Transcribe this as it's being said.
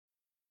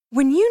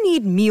When you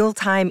need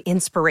mealtime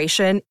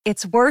inspiration,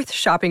 it's worth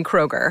shopping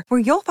Kroger, where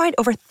you'll find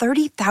over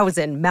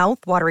 30,000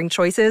 mouth-watering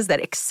choices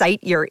that excite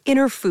your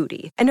inner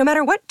foodie. And no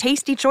matter what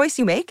tasty choice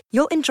you make,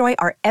 you'll enjoy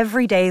our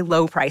everyday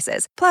low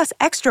prices, plus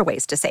extra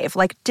ways to save,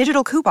 like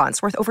digital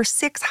coupons worth over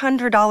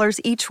 $600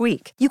 each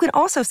week. You can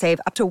also save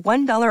up to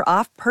 $1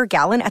 off per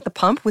gallon at the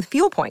pump with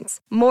fuel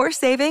points. More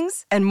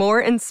savings and more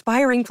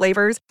inspiring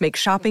flavors make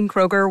shopping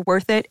Kroger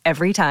worth it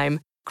every time.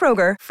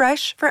 Kroger,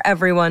 fresh for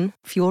everyone.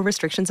 Fuel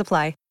restrictions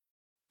apply.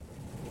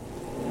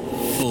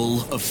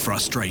 Full of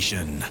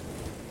frustration.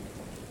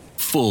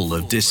 Full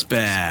of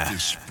despair.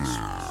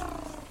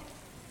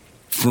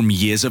 From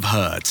years of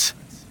hurt,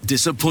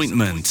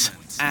 disappointment,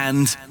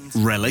 and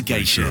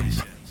relegation.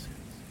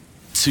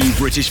 Two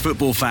British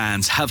football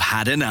fans have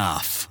had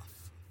enough.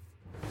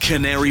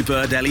 Canary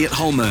bird Elliot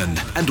Holman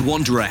and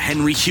Wanderer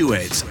Henry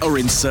Hewitt are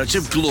in search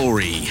of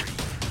glory,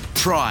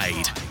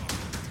 pride,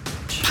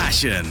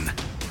 passion,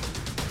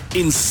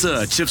 in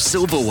search of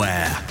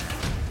silverware.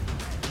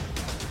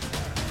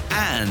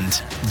 And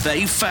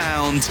they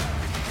found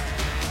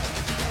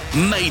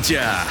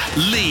Major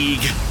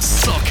League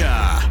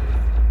Soccer.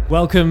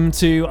 Welcome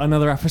to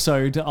another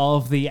episode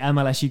of the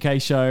MLS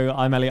UK show.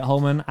 I'm Elliot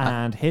Holman,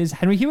 and here's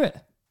Henry Hewitt.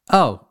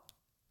 Oh,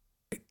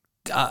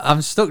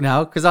 I'm stuck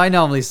now because I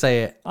normally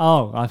say it.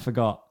 Oh, I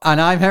forgot. And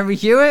I'm Henry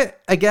Hewitt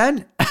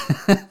again.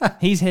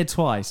 He's here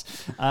twice.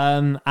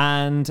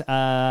 And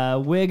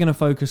we're going to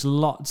focus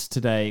lots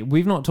today.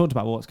 We've not talked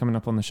about what's coming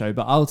up on the show,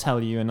 but I'll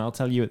tell you, and I'll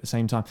tell you at the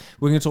same time.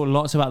 We're going to talk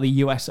lots about the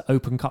US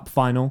Open Cup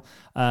final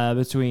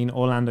between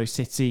Orlando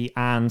City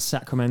and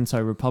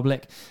Sacramento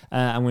Republic.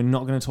 And we're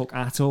not going to talk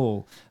at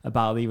all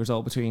about the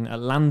result between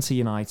Atlanta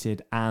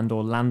United and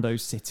Orlando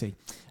City.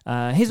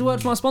 Here's a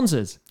word from our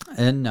sponsors.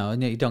 No,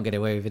 you don't get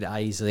away with it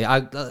that easily.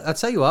 I'll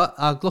tell you what,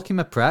 I'll look in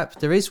my prep.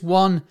 There is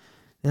one.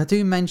 I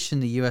do mention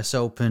the US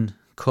Open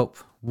Cup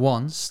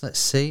once. Let's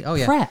see. Oh,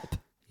 yeah. Prep?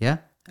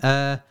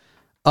 Yeah.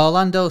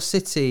 Orlando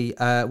City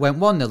went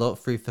 1-0 up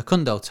through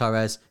Facundo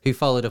Torres, who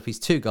followed up his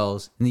 2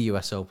 goals in the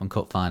US Open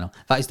Cup final.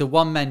 That is the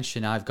one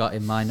mention I've got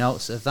in my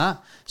notes of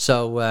that.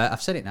 So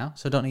I've said it now,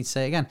 so I don't need to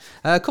say it again.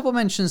 A couple of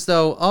mentions,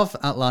 though, of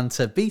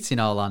Atlanta beating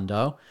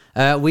Orlando.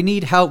 We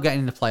need help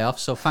getting in the playoffs,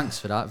 so thanks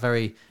for that.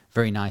 Very,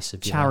 very nice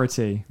of you.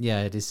 Charity.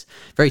 Yeah, it is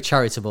very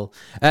charitable.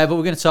 But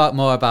we're going to talk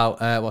more about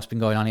what's been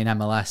going on in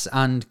MLS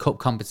and cup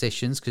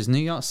competitions, because New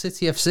York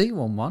City FC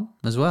won one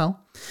as well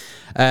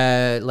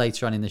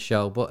later on in the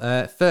show.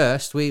 But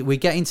first, we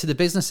get into the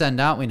business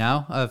end, aren't we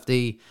now, of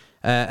the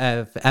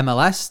of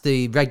MLS,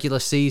 the regular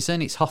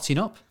season. It's hotting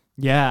up.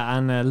 Yeah,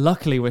 and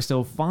luckily we're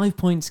still 5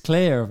 points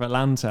clear of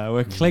Atlanta.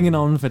 We're clinging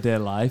on for dear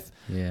life.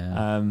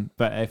 Yeah.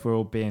 But if we're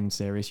all being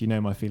serious, you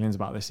know my feelings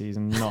about this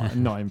season.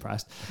 Not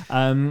impressed.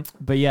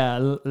 But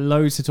yeah,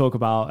 loads to talk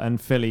about, and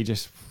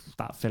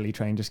that Philly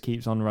train just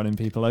keeps on running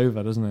people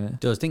over, doesn't it?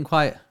 Didn't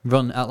quite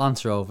run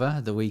Atlanta over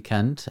the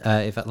weekend.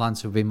 If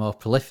Atlanta would be more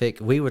prolific,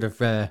 we would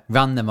have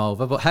ran them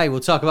over. But hey, we'll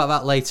talk about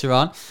that later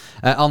on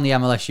the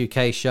MLS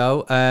UK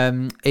show.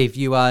 If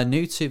you are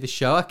new to the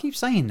show, I keep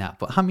saying that,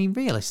 but I mean,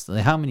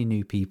 realistically, how many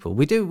new people?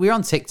 We're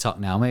on TikTok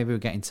now. Maybe we're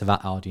getting to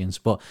that audience,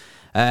 but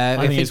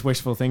I think it's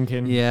wishful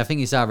thinking. Yeah, I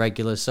think it's our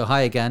regulars. So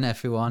hi again,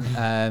 everyone.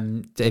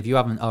 If you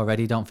haven't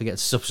already, don't forget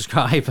to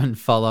subscribe and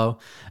follow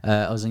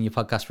us on your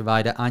podcast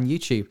provider and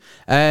YouTube.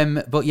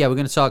 But yeah, we're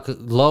going to talk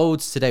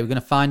loads today. We're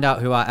going to find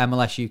out who our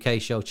MLS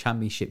UK show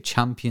championship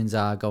champions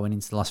are going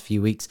into the last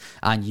few weeks.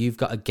 And you've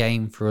got a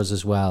game for us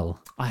as well.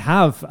 I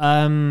have.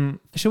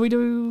 Shall we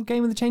do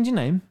Game of the Changing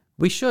Name?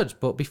 We should,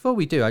 but before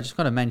we do, I just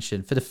got to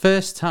mention, for the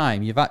first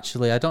time, you've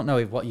actually, I don't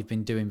know what you've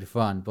been doing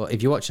beforehand, but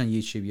if you're watching on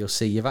YouTube, you'll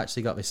see you've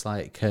actually got this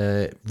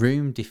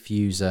room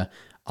diffuser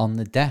on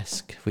the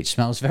desk, which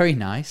smells very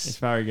nice. It's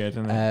very good,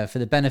 isn't it? For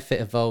the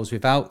benefit of those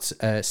without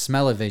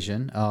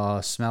smell-o-vision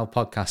or smell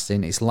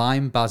podcasting, it's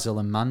lime, basil,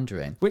 and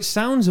mandarin. Which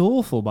sounds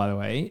awful, by the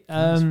way.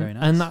 That's very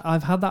nice. And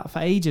I've had that for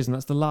ages, and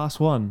that's the last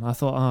one. I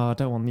thought, I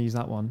don't want to use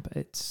that one, but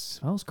it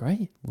smells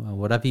great. Well,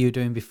 whatever you were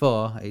doing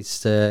before,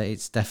 it's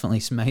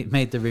definitely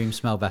made the room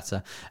smell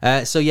better.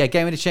 So yeah,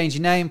 game of the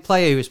changing name,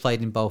 player who has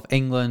played in both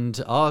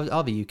England or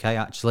the UK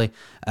actually,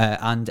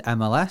 and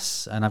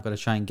MLS, and I've got to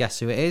try and guess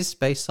who it is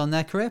based on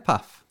their career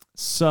path.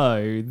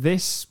 So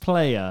this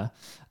player,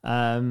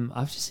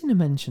 I've just seen a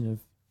mention of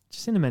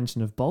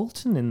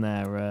Bolton in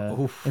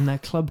their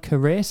club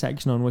career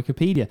section on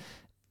Wikipedia.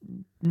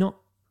 Not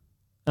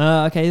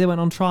okay. They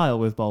went on trial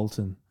with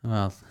Bolton.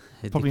 Well,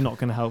 probably not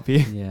going to help you.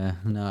 Yeah,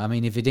 no. I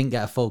mean, if he didn't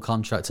get a full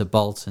contract at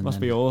Bolton,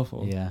 must be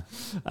awful. Yeah.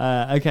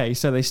 Okay,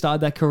 so they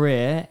started their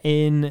career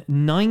in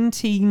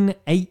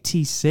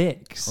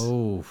 1986.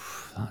 Oh,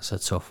 that's a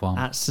tough one.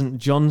 At St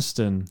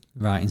Johnstone.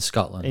 Right, in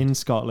Scotland. In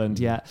Scotland,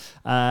 yeah.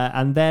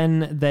 And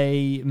then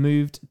they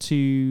moved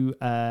to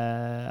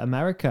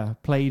America,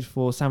 played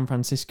for San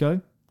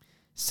Francisco,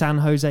 San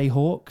Jose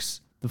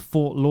Hawks, the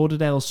Fort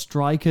Lauderdale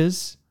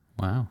Strikers.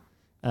 Wow.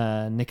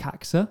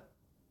 Necaxa,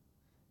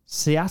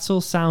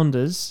 Seattle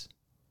Sounders,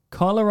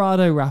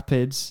 Colorado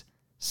Rapids,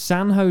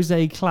 San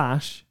Jose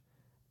Clash,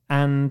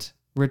 and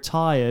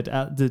retired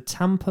at the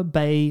Tampa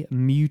Bay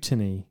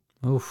Mutiny.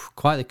 Oof,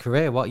 quite the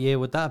career. What year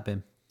would that have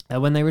been?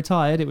 When they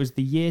retired, it was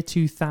the year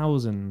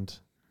 2000.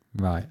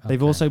 Right. Okay.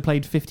 They've also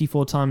played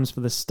 54 times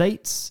for the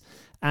States,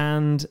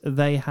 and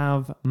they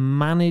have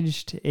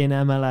managed in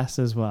MLS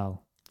as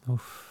well.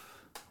 Oof.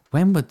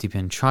 When would they be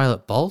on trial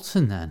at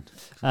Bolton then?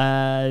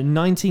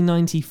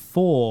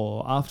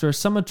 1994, after a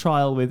summer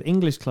trial with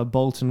English club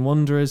Bolton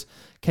Wanderers,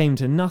 came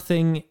to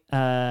nothing.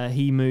 Spoiler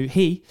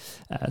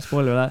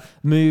alert,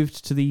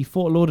 moved to the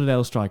Fort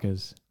Lauderdale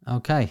Strikers.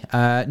 Okay,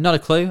 not a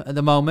clue at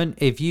the moment.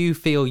 If you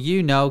feel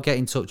you know, get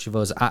in touch with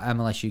us at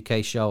MLS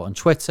UK Show on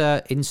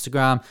Twitter,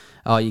 Instagram,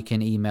 or you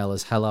can email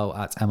us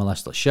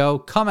hello@mls.show.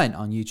 Comment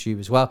on YouTube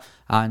as well,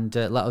 and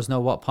let us know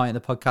what point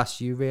of the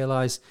podcast you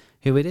realise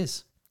who it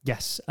is.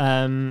 Yes,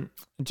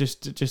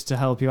 just to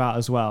help you out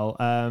as well.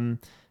 A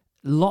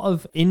lot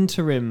of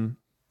interim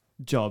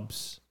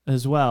jobs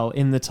as well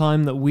in the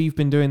time that we've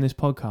been doing this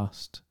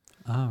podcast.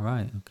 Oh,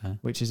 right, okay.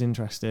 Which is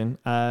interesting.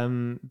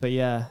 But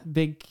yeah,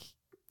 big,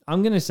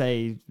 I'm going to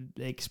say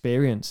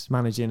experience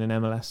managing an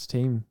MLS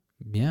team.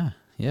 Yeah,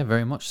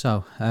 very much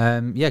so.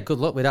 Good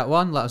luck with that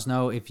one. Let us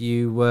know if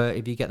you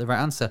get the right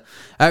answer.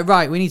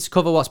 Right, we need to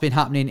cover what's been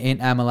happening in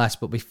MLS,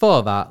 but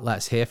before that,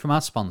 let's hear from our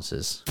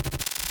sponsors.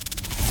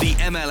 The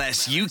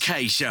MLS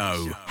UK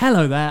Show.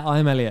 Hello there,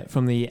 I'm Elliot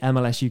from the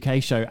MLS UK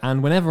Show,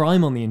 and whenever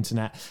I'm on the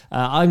internet,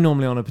 I'm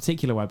normally on a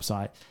particular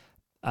website.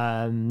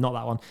 Not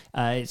that one.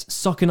 It's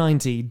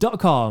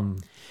soccer90.com.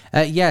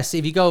 Yes,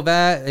 if you go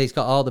there, it's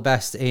got all the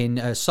best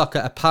in soccer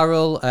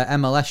apparel,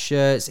 MLS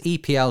shirts,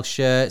 EPL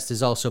shirts.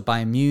 There's also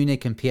Bayern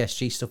Munich and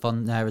PSG stuff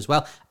on there as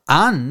well.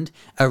 And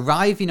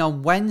arriving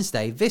on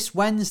this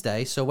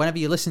Wednesday, so whenever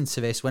you listen to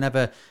this,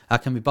 whenever I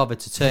can be bothered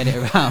to turn it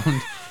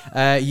around,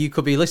 you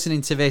could be listening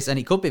to this, and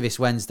it could be this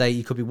Wednesday.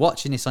 You could be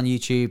watching this on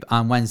YouTube,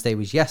 and Wednesday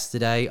was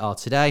yesterday or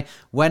today.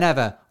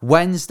 Whenever,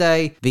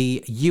 Wednesday,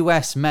 the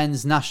US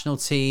men's national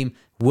team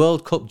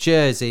World Cup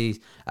jersey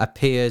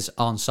appears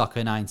on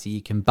Soccer 90.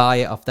 You can buy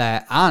it off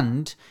there,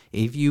 and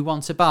if you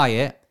want to buy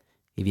it,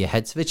 if you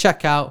head to the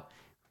checkout,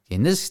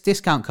 in this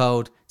discount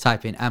code,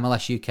 type in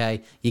MLS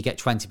UK, you get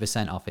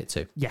 20% off it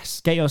too.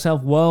 Yes, get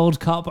yourself World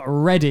Cup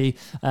ready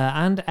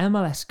and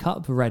MLS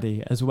Cup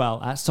ready as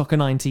well at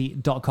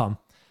soccer90.com.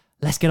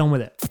 Let's get on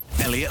with it.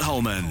 Elliot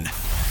Holman,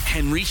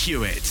 Henry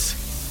Hewitt,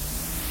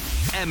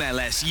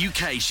 MLS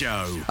UK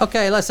Show.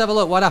 Okay, let's have a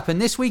look what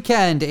happened this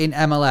weekend in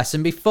MLS.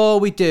 And before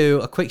we do,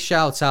 a quick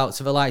shout out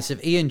to the likes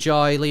of Ian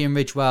Joy, Liam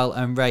Ridgewell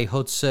and Ray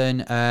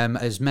Hudson.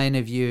 As many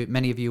of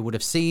you would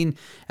have seen,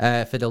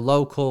 for the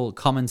local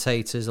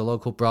commentators, the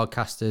local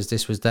broadcasters,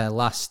 this was their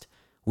last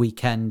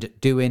weekend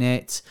doing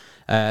it.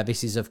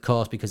 This is, of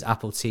course, because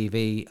Apple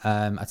TV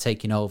are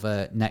taking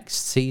over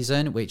next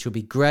season, which will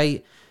be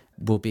great.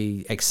 Will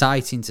be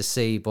exciting to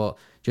see, but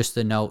just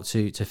a note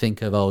to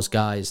think of those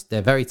guys.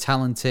 They're very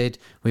talented.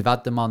 We've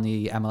had them on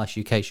the MLS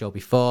UK show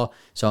before,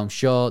 so I'm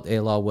sure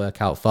it'll all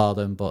work out for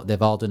them, but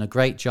they've all done a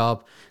great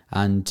job.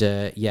 And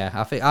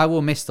I think I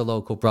will miss the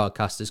local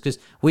broadcasters because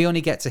we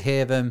only get to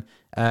hear them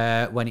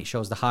when it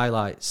shows the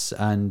highlights,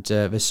 and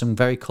there's some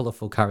very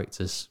colourful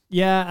characters.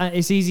 Yeah,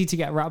 it's easy to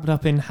get wrapped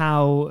up in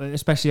how,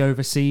 especially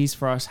overseas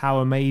for us, how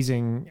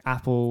amazing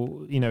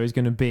Apple, is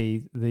going to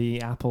be,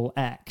 the Apple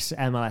X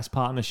MLS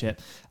partnership.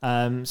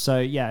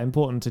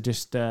 Important to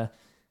just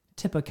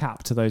tip a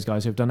cap to those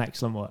guys who've done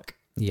excellent work.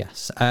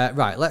 Yes.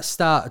 Right, let's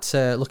start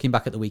looking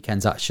back at the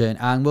weekend's action,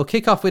 and we'll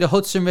kick off with a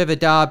Hudson River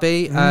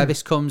derby.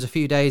 This comes a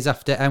few days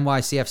after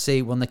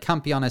NYCFC won the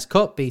Campeones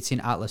Cup, beating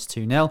Atlas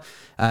 2-0.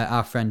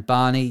 Our friend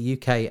Barney,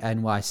 UK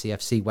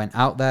NYCFC, went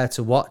out there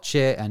to watch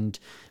it, and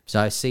so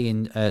I was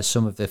seeing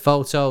some of the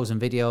photos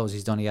and videos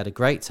he's done. He had a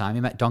great time.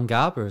 He met Don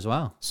Garber as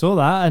well. Saw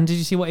that, and did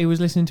you see what he was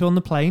listening to on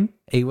the plane?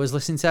 He was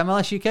listening to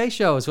MLS UK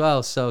show as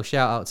well, so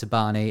shout out to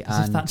Barney.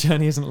 As if that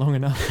journey isn't long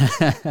enough.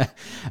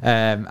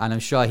 And I'm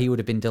sure he would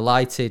have been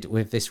delighted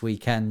with this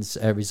weekend's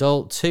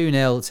result,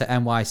 2-0 to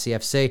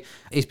NYCFC.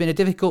 It's been a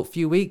difficult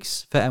few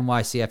weeks for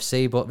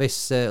NYCFC, but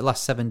this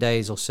last 7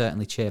 days will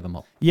certainly cheer them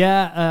up.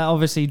 Yeah,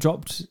 obviously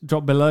dropped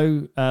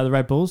below the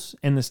Red Bulls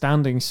in the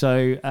standings,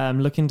 so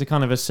looking to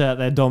kind of assert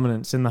their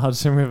dominance in the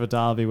Hudson River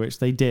derby, which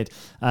they did.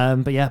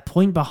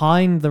 Point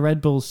behind the Red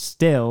Bulls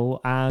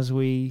still, as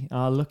we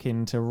are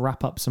looking to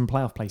wrap up some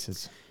playoff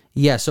places.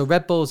 Yeah, so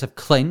Red Bulls have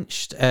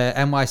clinched.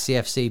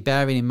 NYCFC,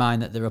 bearing in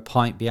mind that they're a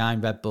point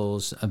behind Red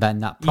Bulls, and then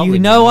that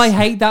probably I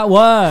hate that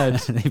word.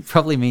 It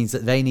probably means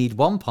that they need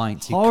 1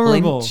 point to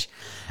clinch.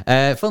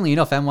 Funnily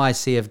enough,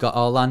 NYC have got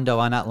Orlando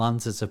and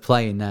Atlanta to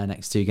play in their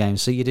next 2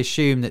 games, so you'd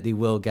assume that they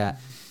will get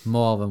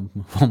more than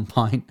 1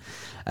 point.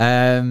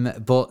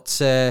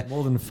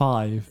 More than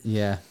 5.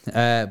 Yeah,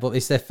 but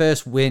it's their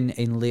first win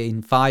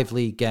in 5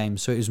 league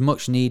games, so it was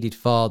much needed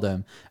for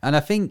them. And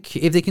I think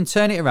if they can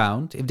turn it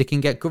around, if they can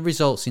get good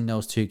results in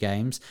those 2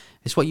 games,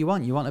 it's what you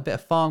want. You want a bit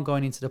of form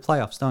going into the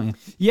playoffs, don't you?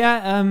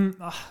 Yeah,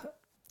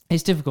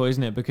 It's difficult,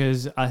 isn't it?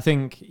 Because I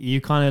think you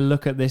kind of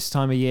look at this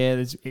time of year,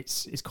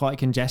 it's quite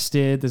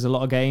congested. There's a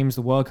lot of games.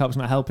 The World Cup's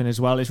not helping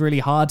as well. It's really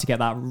hard to get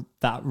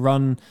that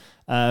run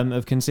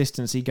of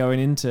consistency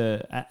going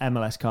into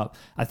MLS Cup.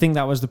 I think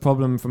that was the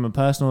problem from a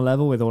personal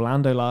level with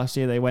Orlando last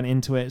year. They went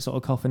into it sort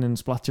of coughing and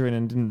spluttering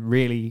and didn't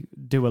really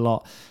do a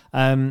lot.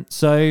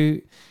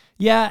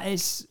 Yeah,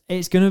 it's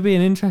going to be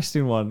an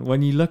interesting one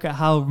when you look at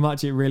how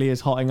much it really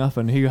is hotting up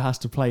and who has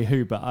to play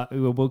who. But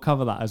we'll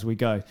cover that as we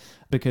go,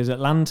 because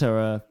Atlanta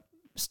are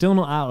still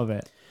not out of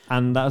it,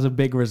 and that was a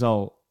big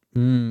result.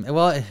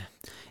 Well,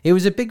 it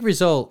was a big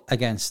result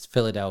against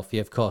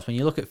Philadelphia, of course. When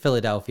you look at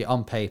Philadelphia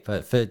on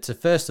paper, to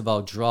first of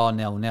all draw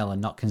 0-0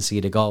 and not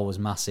concede a goal was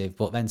massive,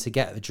 but then to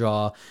get the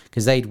draw,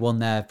 because they'd won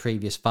their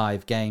previous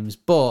 5 games.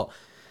 But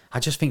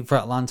I just think for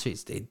Atlanta,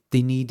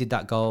 they needed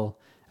that goal,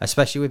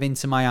 especially with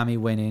Inter Miami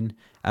winning.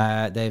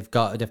 They've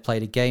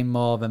played a game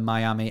more than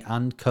Miami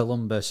and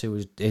Columbus, who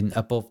was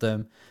above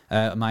them.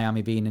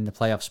 Miami being in the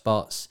playoff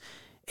spots.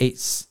 It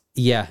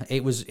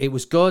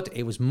was good.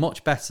 It was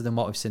much better than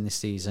what we've seen this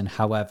season.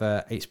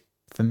 However,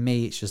 for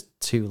me, it's just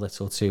too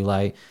little, too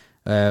late.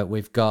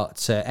 We've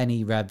got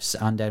NE Rebs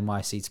and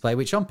NYC to play,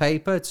 which on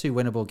paper 2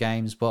 winnable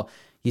games, but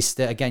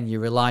you're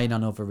relying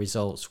on other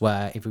results.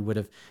 Where if we would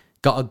have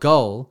got a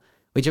goal,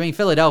 which I mean,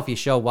 Philadelphia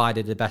show why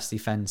they're the best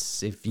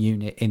defensive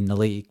unit in the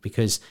league,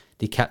 because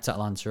they kept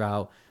Atlanta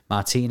out.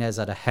 Martinez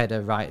had a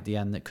header right at the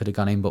end that could have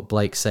gone in, but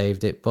Blake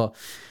saved it. But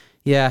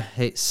yeah,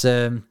 it's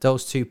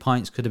those 2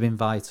 points could have been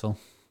vital.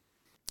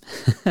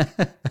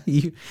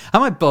 Am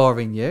I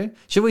boring you?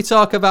 Should we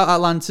talk about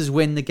Atlanta's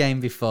win the game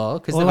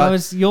before? I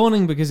was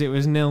yawning because it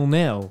was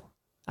 0-0,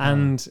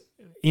 and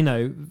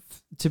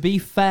to be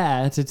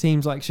fair to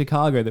teams like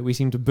Chicago that we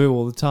seem to boo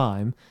all the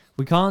time,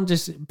 we can't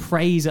just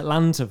praise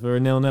Atlanta for a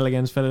 0-0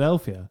 against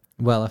Philadelphia.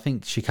 Well, I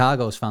think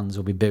Chicago's fans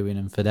will be booing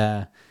them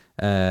for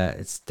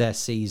it's their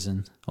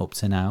season up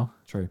to now.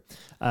 True.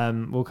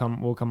 We'll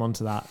come on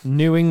to that.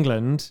 New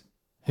England,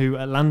 who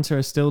Atlanta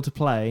are still to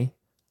play,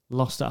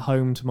 lost at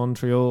home to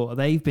Montreal.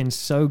 They've been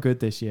so good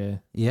this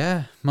year.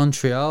 Yeah,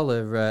 Montreal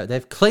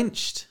they've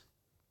clinched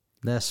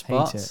their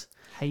spot.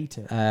 Hate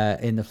it.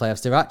 In the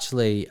playoffs. They're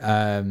actually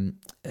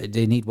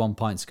they need 1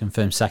 point to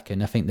confirm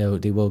second. I think they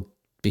will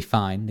be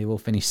fine. They will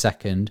finish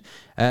second.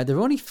 They're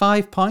only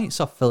 5 points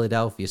off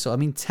Philadelphia. So I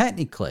mean,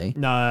 technically,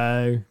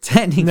 they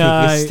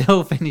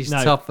still finished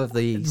top of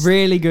the East.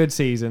 Really good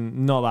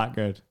season. Not that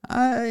good.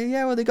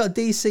 Yeah, well, they got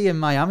DC and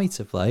Miami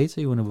to play.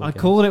 2 winnable games.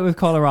 Called it with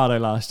Colorado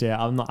last year.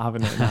 I'm not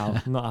having it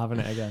now. I'm not having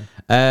it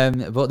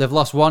again. But they've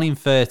lost 1 in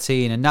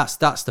 13, and that's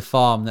the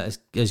form that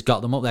has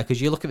got them up there.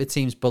 Because you look at the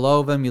teams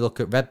below them, you look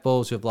at Red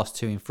Bulls, who have lost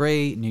 2 in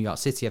 3, New York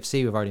City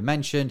FC, we've already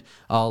mentioned.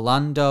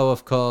 Orlando,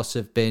 of course,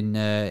 have been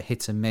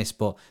hit and miss,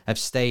 but have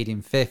stayed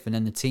in 5th, and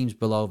then the teams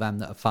below them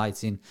that are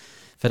fighting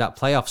for that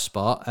playoff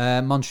spot,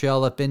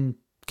 Montreal have been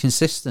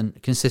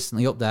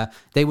consistently up there.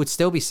 They would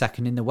still be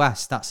second in the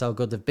West. That's how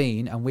good they've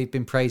been, and we've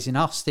been praising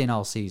Austin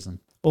all season.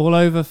 All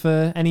over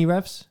for any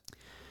Revs?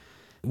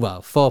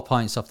 Well, 4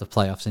 points off the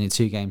playoffs and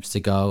 2 games to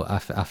go. I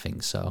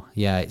think so.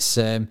 Yeah, it's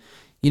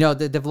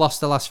they've lost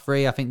the last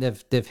 3. I think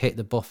they've hit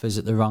the buffers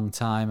at the wrong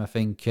time. I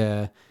think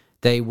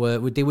they were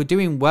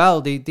doing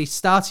well. They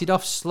started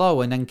off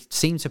slow and then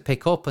seemed to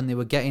pick up, and they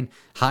were getting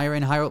higher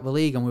and higher up the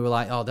league, and we were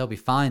like, oh, they'll be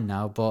fine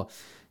now. But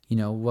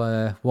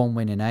 1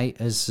 win in 8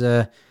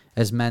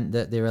 has meant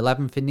that they're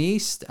 11th in the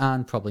East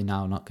and probably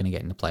now not going to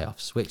get in the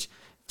playoffs, which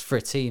for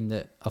a team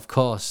that, of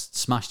course,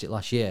 smashed it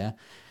last year,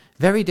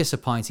 very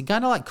disappointing.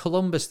 Kind of like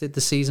Columbus did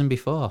the season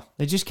before.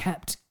 They just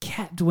kept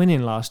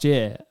winning last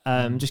year.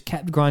 Just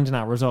kept grinding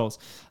out results.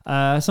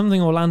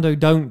 Something Orlando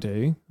don't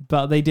do,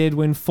 but they did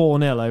win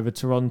 4-0 over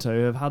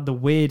Toronto. Have had the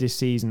weirdest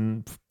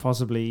season.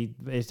 Possibly,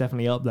 it's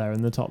definitely up there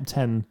in the top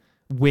 10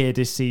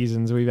 weirdest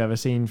seasons we've ever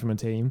seen from a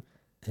team.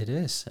 It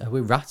is.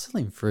 We're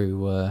rattling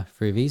through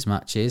these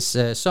matches.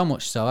 So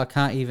much so, I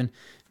can't even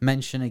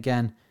mention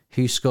again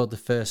who scored the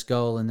first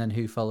goal and then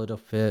who followed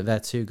up their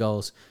 2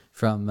 goals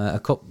from a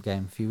cup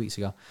game a few weeks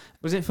ago.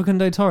 Was it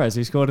Facundo Torres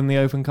who scored in the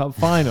Open Cup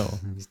final?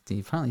 He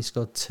apparently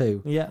scored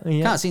 2. Yeah.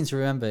 Can't seem to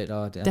remember it.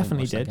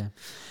 Definitely did.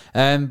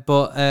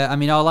 But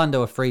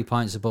Orlando are 3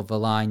 points above the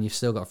line. You've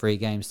still got 3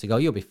 games to go.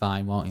 You'll be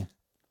fine, won't you?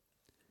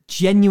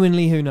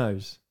 Genuinely, who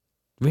knows?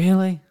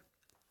 Really?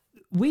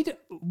 We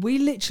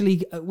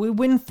literally we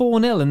win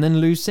 4-0 and then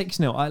lose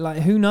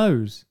 6-0. Who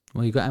knows?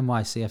 Well, you've got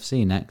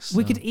NYCFC next.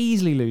 We could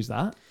easily lose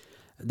that.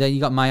 Then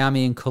you got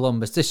Miami and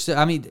Columbus. To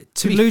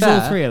lose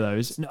all 3 of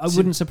those, I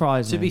wouldn't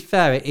surprise me. To be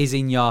fair, it is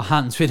in your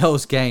hands with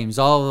those games.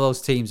 All of those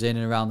teams in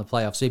and around the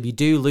playoffs. So if you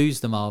do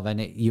lose them all, then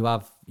you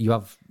have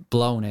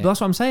blown it. But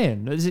that's what I'm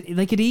saying.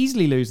 They could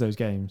easily lose those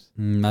games.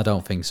 I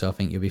don't think so. I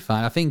think you'll be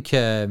fine. I think.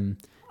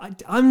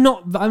 I'm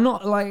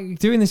not like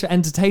doing this for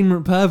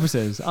entertainment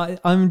purposes.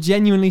 I'm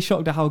genuinely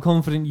shocked at how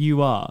confident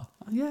you are.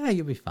 Yeah,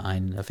 you'll be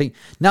fine. I think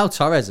now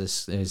Torres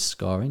is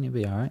scoring. You'll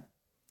be all right.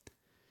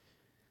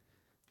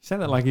 Say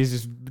that like he's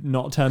just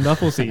not turned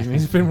up all season.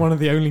 He's been one of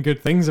the only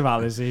good things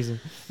about this season.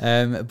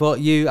 But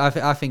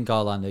I think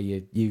Orlando,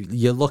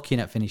 you're looking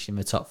at finishing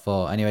the top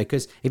 4 anyway.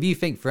 Because if you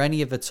think for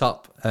any of the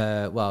top,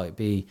 it'd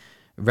be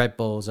Red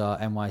Bulls or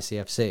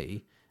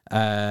NYCFC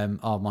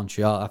or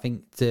Montreal, I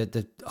think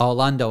the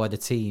Orlando are the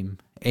team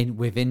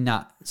within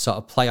that sort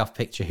of playoff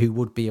picture who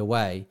would be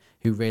away,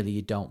 who really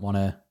you don't want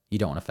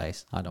to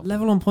face. I don't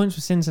level on points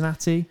with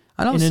Cincinnati.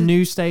 I know, in a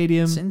new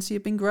stadium. Cincy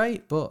have been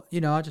great, but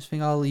I just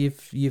think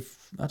you've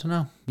I don't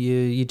know,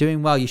 you're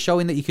doing well. You're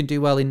showing that you can do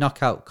well in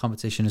knockout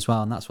competition as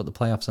well, and that's what the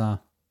playoffs are.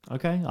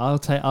 Okay, I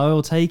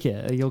will take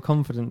it. Your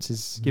confidence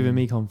is giving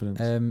me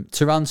confidence.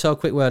 Toronto,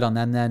 quick word on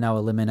them. They're now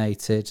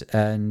eliminated,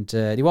 and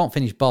they won't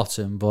finish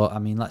bottom. But I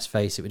mean, let's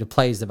face it, with the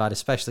players they've had,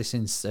 especially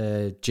since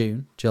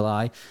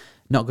July,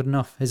 not good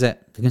enough, is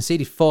it? They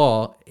conceded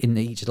 4 in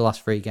each of the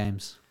last 3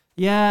 games.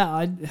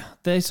 Yeah,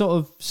 they sort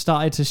of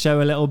started to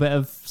show a little bit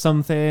of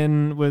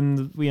something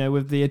when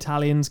with the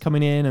Italians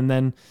coming in, and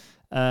then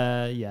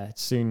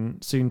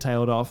soon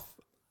tailed off.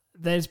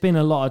 There's been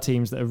a lot of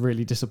teams that have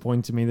really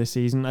disappointed me this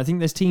season. I think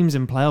there's teams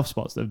in playoff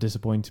spots that have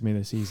disappointed me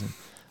this season.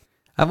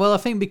 Well, I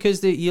think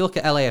because you look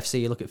at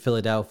LAFC, you look at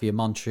Philadelphia,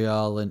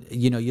 Montreal, and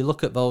you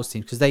look at those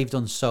teams because they've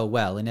done so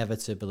well.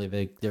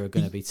 Inevitably, there are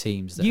going to be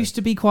teams that used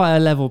to be quite a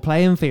level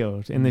playing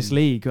field in this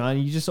league.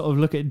 And you just sort of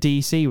look at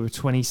DC with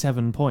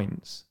 27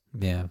 points.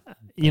 Yeah,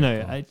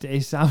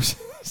 it's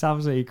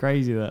absolutely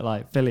crazy that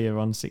like Philly are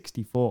on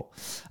 64.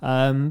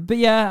 But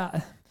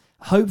yeah,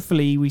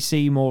 hopefully we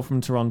see more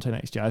from Toronto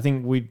next year. I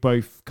think we'd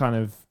both kind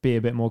of be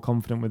a bit more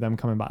confident with them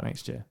coming back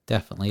next year.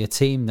 Definitely. A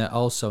team that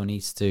also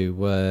needs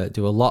to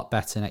do a lot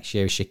better next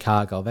year is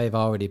Chicago. They've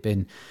already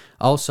been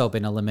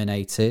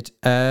eliminated.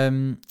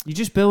 You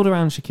just build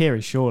around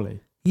Shaqiri,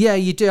 surely. Yeah,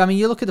 you do. I mean,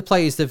 you look at the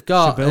players they've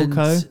got.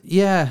 Shabilko.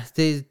 Yeah,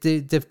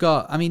 they've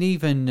got. I mean,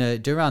 even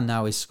Duran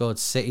now has scored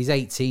 6. He's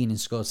 18 and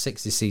scored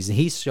 6 this season.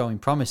 He's showing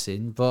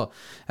promising, but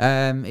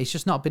it's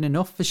just not been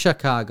enough for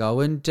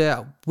Chicago. And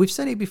we've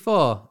said it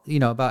before,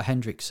 about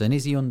Hendrickson.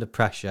 Is he under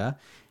pressure?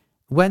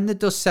 When the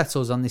dust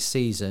settles on this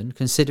season,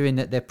 considering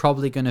that they're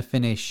probably going to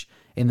finish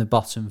in the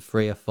bottom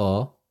 3 or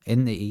 4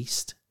 in the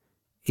East,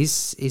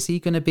 is he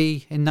going to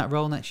be in that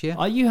role next year?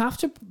 You have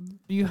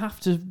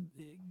to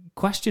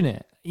question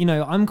it.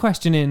 I'm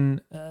questioning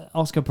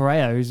Oscar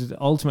Pereira, who's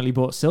ultimately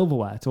brought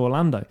silverware to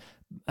Orlando.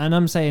 And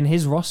I'm saying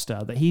his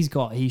roster that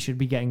he should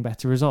be getting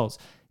better results.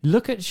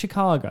 Look at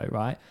Chicago,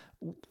 right?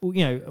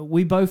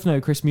 We both know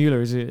Chris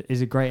Mueller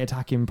is a great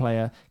attacking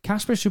player.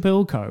 Kasper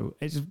Shabilko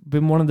has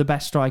been one of the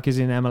best strikers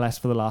in MLS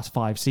for the last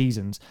 5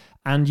 seasons.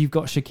 And you've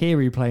got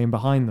Shaqiri playing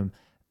behind them.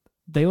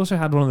 They also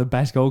had one of the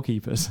best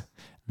goalkeepers.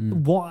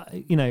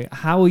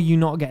 How are you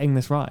not getting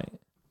this right?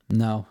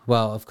 No.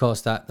 Well, of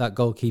course, that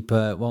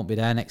goalkeeper won't be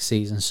there next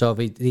season. So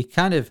he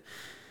kind of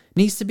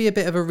needs to be a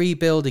bit of a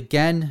rebuild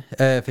again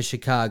for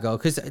Chicago.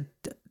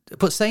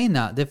 But saying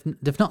that,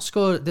 they've not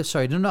scored.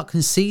 They've not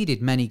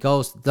conceded many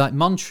goals. Like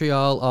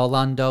Montreal,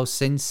 Orlando,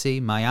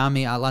 Cincy,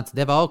 Miami, Atlanta,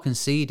 they've all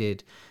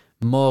conceded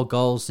more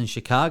goals than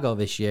Chicago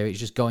this year. It's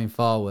just going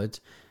forward.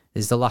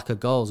 There's the lack of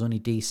goals. Only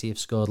DC have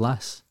scored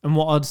less. And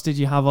what odds did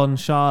you have on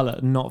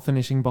Charlotte not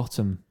finishing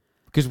bottom?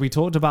 Because we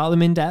talked about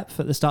them in depth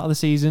at the start of the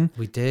season.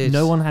 We did.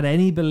 No one had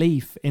any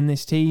belief in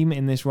this team,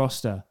 in this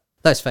roster.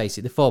 Let's face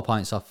it, they're 4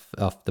 points off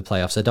the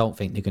playoffs. I don't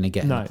think they're going to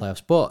get in the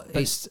playoffs. But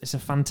it's a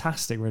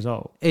fantastic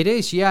result. It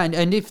is, yeah.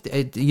 And if,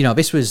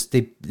 this was,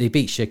 they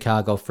beat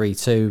Chicago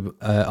 3-2,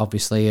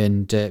 obviously,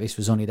 and this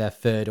was only their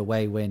 3rd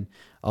away win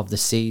of the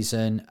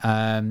season.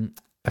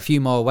 A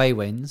few more away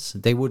wins,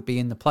 they would be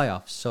in the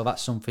playoffs. So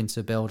that's something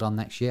to build on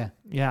next year.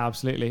 Yeah,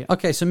 absolutely.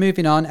 Okay, so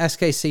moving on,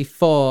 SKC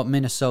 4,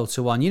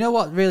 Minnesota 1. You know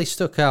what really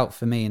stuck out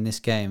for me in this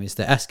game is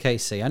that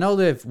SKC, I know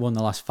they've won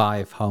the last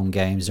 5 home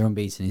games, they're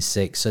unbeaten in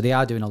 6, so they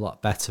are doing a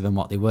lot better than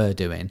what they were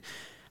doing.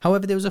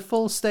 However, there was a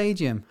full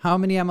stadium. How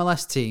many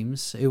MLS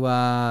teams who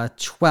are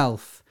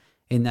 12th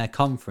in their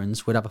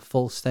conference would have a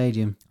full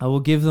stadium? I will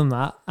give them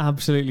that.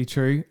 Absolutely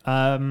true.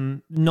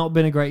 Not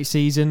been a great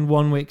season.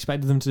 One we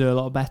expected them to do a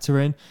lot better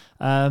in.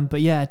 But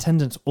yeah,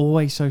 attendance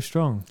always so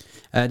strong.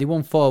 They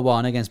won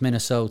 4-1 against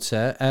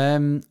Minnesota.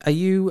 Are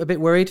you a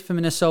bit worried for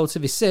Minnesota?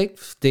 They're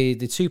 6th,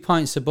 the 2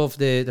 points above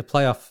the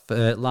playoff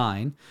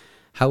line.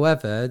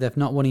 However, they've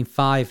not won in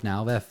 5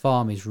 now. Their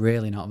form is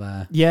really not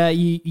there. Yeah,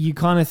 you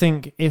kind of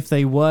think if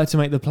they were to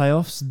make the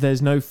playoffs,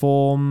 there's no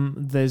form.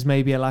 There's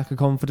maybe a lack of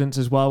confidence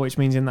as well, which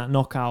means in that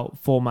knockout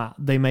format,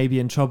 they may be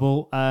in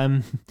trouble.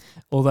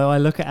 Although I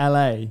look at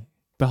LA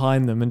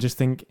behind them and just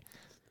think,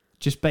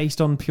 just based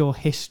on pure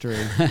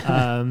history,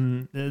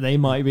 they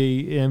might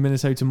be,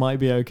 Minnesota might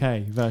be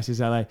okay versus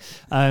LA.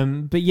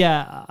 But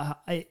yeah,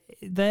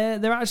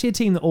 they're actually a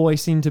team that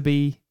always seem to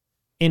be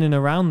in and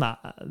around that,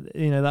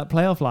 that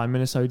playoff line,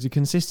 Minnesota,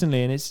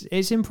 consistently, and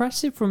it's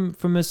impressive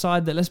from a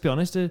side that, let's be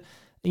honest, are,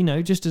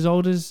 just as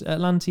old as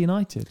Atlanta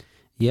United.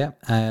 Yeah,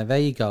 there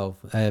you go.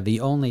 The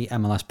only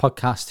MLS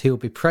podcast who will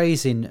be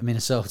praising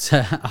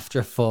Minnesota after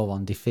a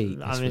 4-1 defeat.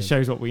 I mean, it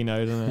shows what we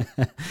know, doesn't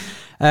it?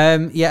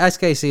 Yeah,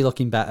 SKC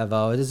looking better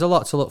though. There's a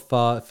lot to look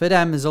for. For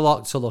them, there's a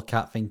lot to look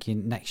at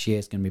thinking next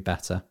year's going to be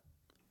better.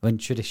 When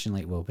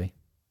traditionally it will be.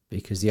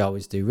 Because they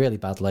always do really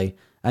badly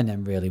and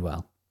then really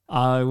well.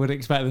 I would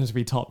expect them to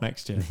be top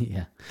next year.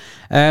 Yeah.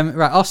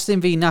 Right,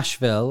 Austin v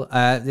Nashville.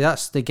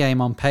 That's the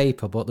game on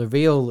paper, but the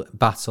real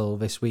battle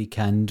this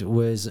weekend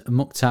was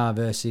Mukhtar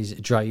versus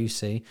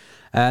Driussi.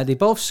 They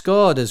both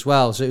scored as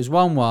well, so it was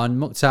 1-1.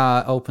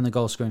 Mukhtar opened the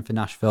goal scoring for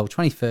Nashville,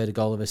 23rd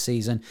goal of the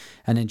season,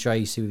 and then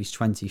Driussi with his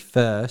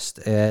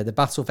 21st. The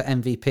battle for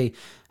MVP,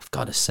 I've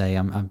got to say,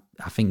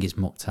 I think it's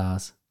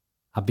Mukhtar's.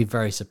 I'd be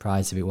very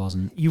surprised if it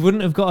wasn't. You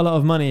wouldn't have got a lot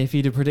of money if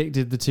you'd have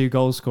predicted the 2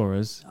 goal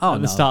scorers at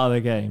the start of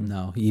the game.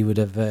 No, you would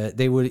have.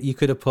 You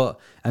could have put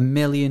 $1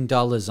 million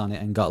on it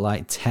and got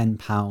like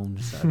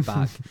 £10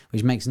 back,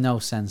 which makes no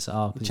sense at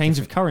all. Change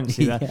of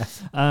currency there.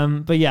 Yeah.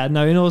 But yeah,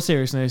 no. In all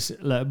seriousness,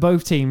 look,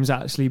 both teams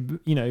actually,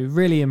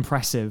 really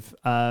impressive.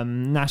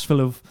 Nashville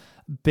have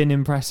been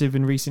impressive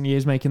in recent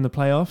years, making the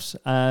playoffs.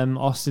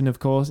 Austin, of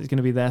course, is going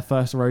to be their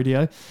first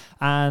rodeo.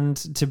 And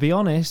to be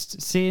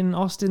honest, seeing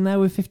Austin there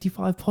with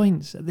 55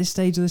 points at this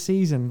stage of the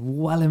season,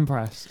 well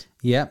impressed.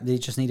 Yeah, they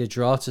just need a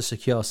draw to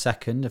secure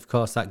second. Of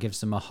course, that gives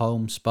them a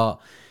home spot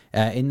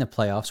in the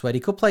playoffs where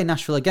they could play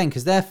Nashville again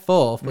because they're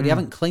fourth, but they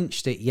haven't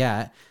clinched it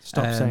yet.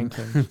 Stop saying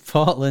clinch.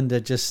 Portland are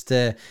just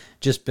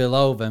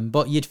below them.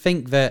 But you'd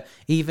think that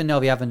even though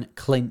they haven't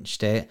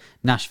clinched it,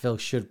 Nashville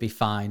should be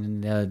fine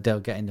and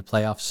they'll get in the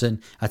playoffs.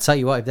 And I tell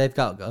you what, if they've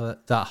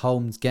got that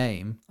home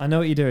game, I know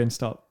what you're doing.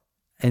 Stop.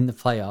 In the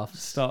playoffs,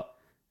 Stop.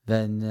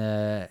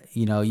 Then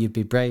you'd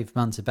be brave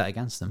man to bet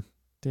against them.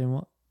 Doing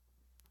what?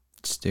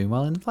 Just doing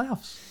well in the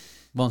playoffs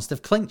once they've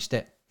clinched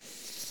it.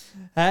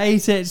 I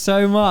hate it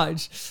so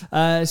much.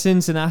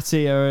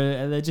 Cincinnati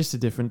they're just a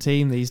different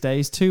team these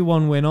days.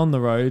 2-1 win on the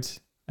road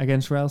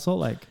against Real Salt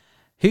Lake.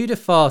 Who'd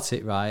have thought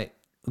it, right?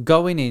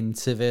 Going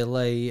into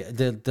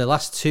the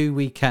last 2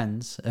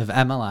 weekends of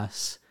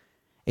MLS,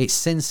 it's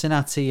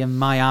Cincinnati and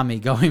Miami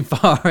going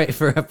for it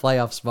for a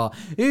playoff spot.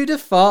 Who'd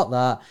have thought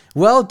that?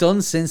 Well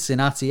done,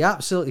 Cincinnati.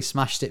 Absolutely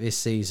smashed it this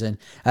season.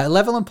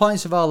 Level and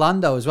points of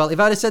Orlando as well. If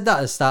I'd have said that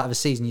at the start of the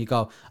season, you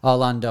go,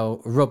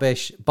 Orlando,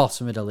 rubbish,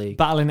 bottom of the league.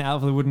 Battling it out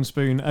for the wooden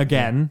spoon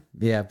again.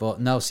 Yeah,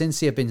 but no,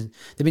 Cincy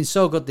they've been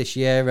so good this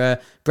year.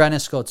 Brenner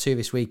scored 2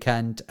 this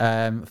weekend,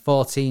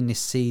 14 this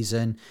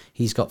season.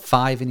 He's got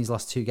 5 in his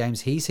last 2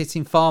 games. He's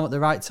hitting form at the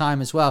right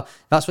time as well.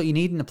 That's what you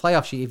need in the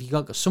playoffs. If you've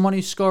got someone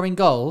who's scoring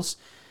goals,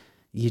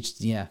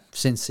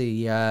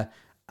 Cincy.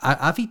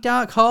 Have you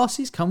dark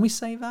horses? Can we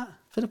say that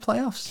for the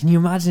playoffs? Can you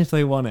imagine if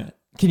they won it?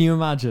 Can you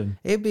imagine?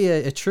 It'd be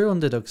a true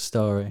underdog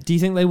story. Do you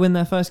think they win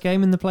their first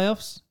game in the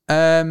playoffs?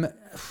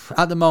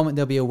 At the moment,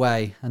 they'll be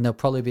away, and they'll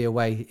probably be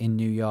away in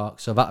New York,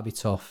 so that'll be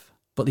tough.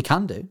 But they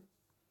can do.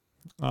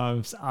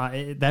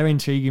 They're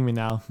intriguing me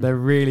now. They're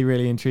really,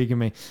 really intriguing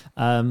me.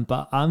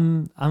 But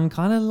I'm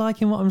kind of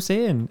liking what I'm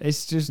seeing.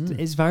 It's just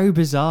it's very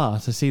bizarre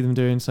to see them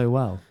doing so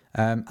well.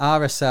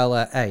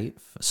 RSL are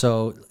 8th,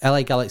 so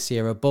LA Galaxy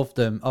are above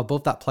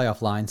that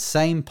playoff line.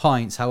 Same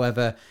points,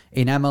 however,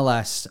 in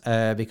MLS,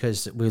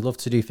 because we love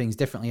to do things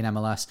differently in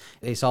MLS,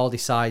 it's all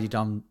decided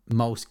on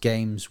most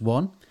games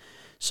won.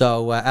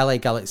 So LA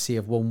Galaxy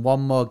have won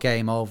 1 more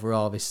game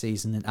overall this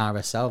season than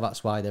RSL.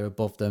 That's why they're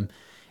above them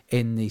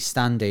in the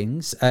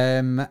standings.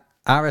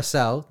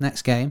 RSL,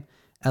 next game,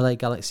 LA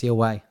Galaxy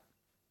away.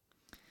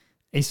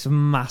 It's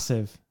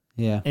massive.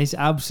 Yeah. It's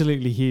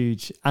absolutely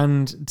huge.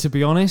 And to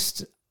be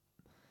honest,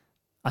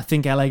 I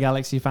think LA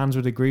Galaxy fans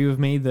would agree with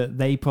me that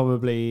they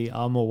probably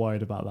are more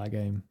worried about that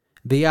game.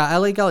 But yeah,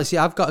 LA Galaxy,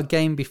 I've got a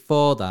game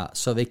before that,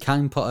 so they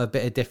can put a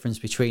bit of difference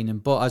between them.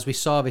 But as we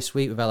saw this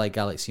week with LA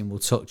Galaxy, and we'll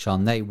touch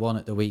on, they won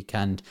at the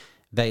weekend.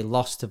 They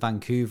lost to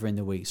Vancouver in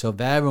the week, so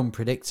they're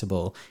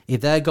unpredictable.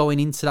 If they're going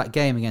into that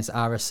game against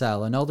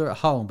RSL, I know they're at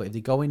home, but if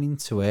they're going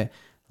into it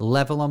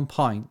level on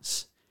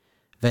points,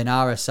 then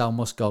RSL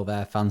must go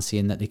there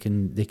fancying that they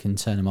can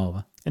turn them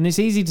over. And it's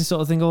easy to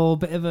sort of think, a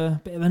bit of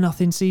a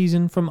nothing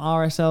season from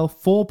RSL.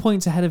 4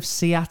 points ahead of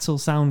Seattle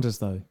Sounders,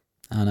 though.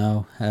 I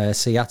know.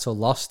 Seattle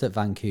lost at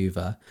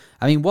Vancouver.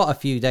 I mean, what a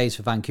few days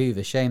for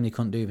Vancouver. Shame they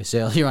couldn't do this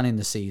earlier on in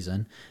the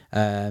season.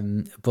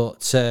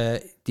 But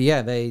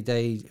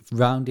they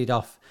rounded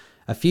off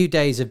a few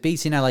days of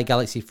beating LA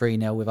Galaxy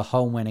 3-0 with a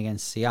home win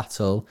against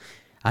Seattle.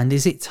 And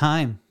is it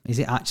time? Is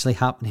it actually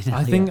happening?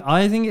 I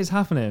think it's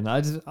happening.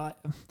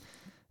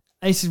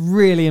 It's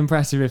really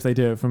impressive if they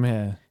do it from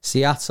here.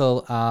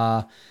 Seattle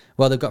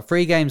they've got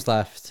 3 games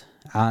left.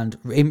 And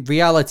in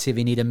reality,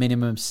 they need a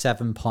minimum of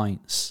 7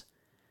 points.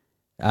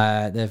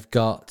 They've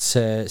got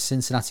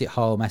Cincinnati at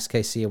home,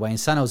 SKC away, and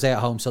San Jose at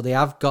home. So they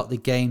have got the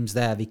games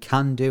there. They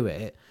can do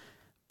it,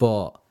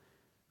 but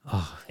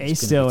it's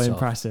still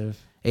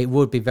impressive. It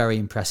would be very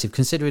impressive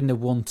considering they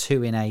won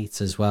 2 in 8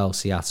 as well.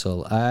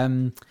 Seattle.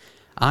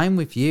 I'm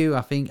with you.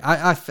 I think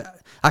I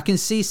can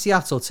see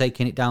Seattle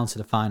taking it down to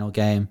the final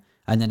game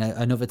and then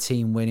another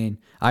team winning.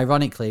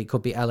 Ironically, it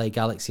could be LA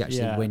Galaxy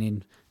actually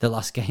winning the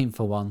last game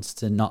for once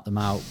to knock them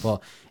out.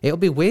 But it'll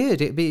be weird.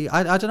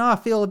 I don't know. I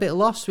feel a bit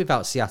lost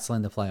without Seattle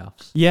in the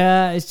playoffs.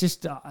 Yeah, it's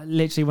just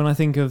literally when I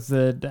think of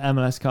the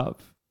MLS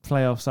Cup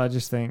playoffs, I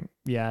just think,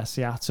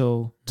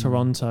 Seattle,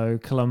 Toronto,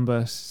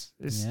 Columbus,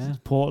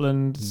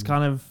 Portland. It's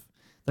kind of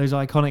those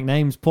iconic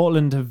names.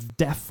 Portland have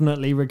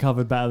definitely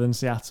recovered better than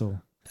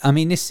Seattle. I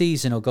mean, this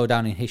season will go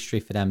down in history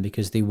for them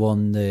because they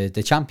won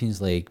the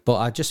Champions League. But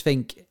I just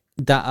think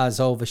that has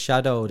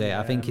overshadowed it.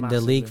 I think in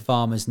the league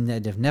form,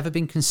 they've never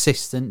been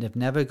consistent. They've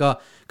never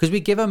got... Because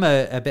we give them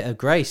a bit of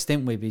grace,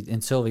 didn't we,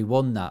 until we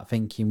won that,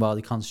 thinking, well,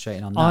 they're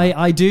concentrating on that.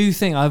 I do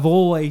think, I've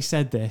always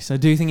said this, I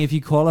do think if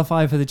you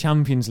qualify for the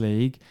Champions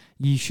League,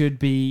 you should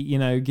be,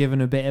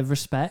 given a bit of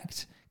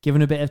respect,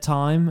 given a bit of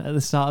time at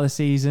the start of the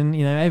season.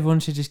 Everyone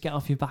should just get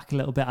off your back a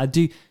little bit. I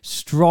do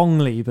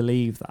strongly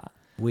believe that.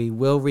 We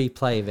will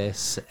replay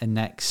this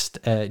next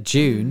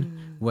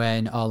June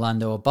when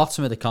Orlando are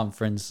bottom of the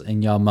conference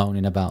and you're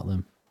moaning about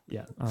them.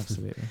 Yeah,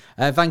 absolutely.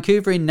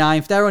 Vancouver in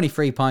 9th. They're only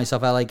 3 points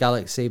off LA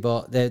Galaxy,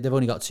 but they've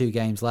only got 2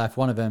 games left.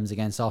 One of them's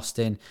against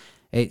Austin.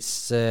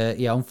 It's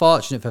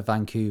unfortunate for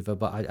Vancouver,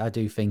 but I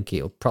do think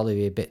it'll probably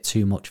be a bit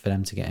too much for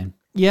them to get in.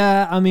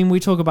 Yeah, I mean, we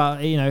talk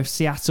about, if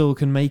Seattle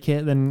can make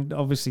it, then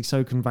obviously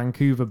so can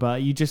Vancouver.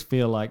 But you just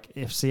feel like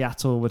if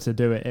Seattle were to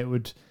do it,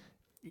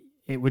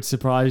 it would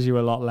surprise you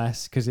a lot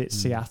less because it's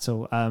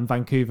Seattle.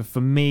 Vancouver,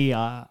 for me,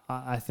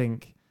 I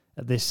think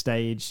at this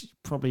stage,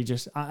 probably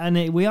just...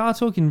 we are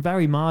talking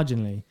very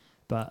marginally,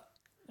 but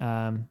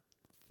a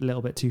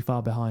little bit too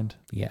far behind.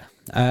 Yeah.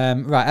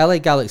 Right, LA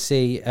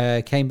Galaxy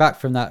came back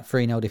from that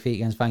 3-0 defeat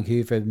against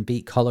Vancouver and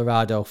beat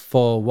Colorado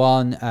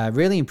 4-1.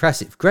 Really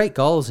impressive. Great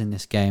goals in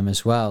this game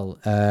as well.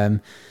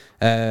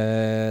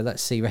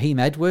 Let's see, Raheem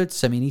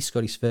Edwards. I mean, he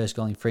scored his first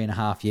goal in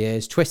 3.5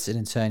 years. Twisted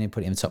and turning,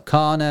 put it in the top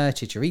corner.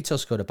 Chicharito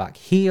scored a back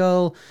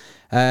heel.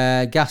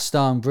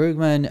 Gaston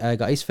Brugman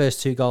got his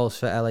first 2 goals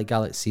for LA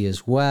Galaxy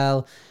as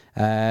well.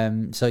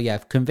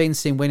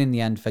 Convincing win in the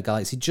end for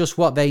Galaxy. Just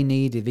what they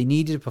needed. They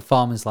needed a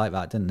performance like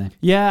that, didn't they?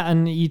 Yeah,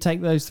 and you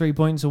take those 3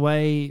 points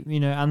away,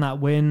 and that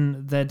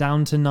win, they're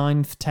down to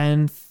 9th,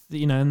 10th.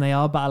 And they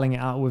are battling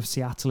it out with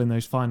Seattle in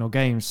those final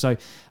games. So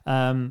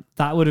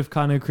that would have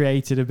kind of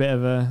created a bit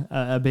of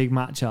a big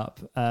matchup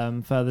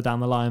further down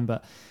the line.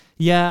 But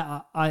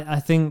yeah, I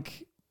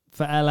think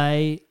for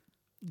LA,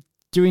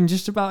 doing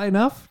just about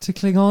enough to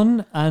cling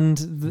on.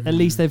 And at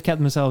least they've kept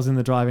themselves in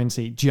the driving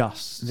seat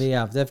just. They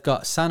have. They've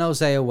got San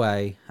Jose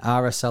away,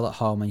 RSL at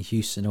home and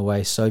Houston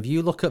away. So if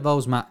you look at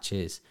those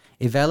matches...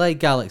 If LA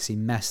Galaxy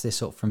mess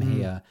this up from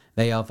here,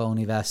 they have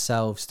only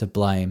themselves to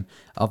blame.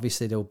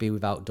 Obviously, they'll be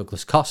without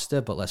Douglas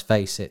Costa, but let's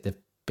face it, they've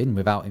been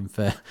without him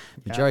for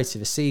the majority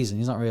of the season.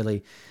 He's not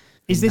really...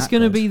 Is this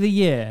going to be the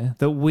year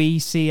that we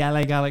see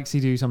LA Galaxy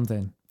do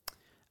something?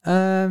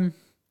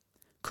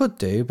 Could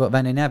do, but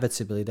then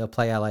inevitably they'll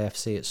play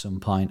LAFC at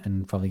some point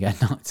and probably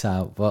get knocked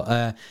out.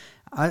 But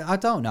I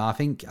don't know. I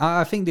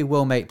think they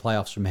will make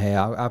playoffs from here.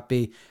 I'd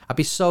be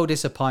so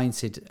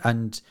disappointed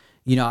and...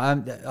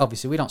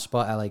 obviously we don't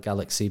support LA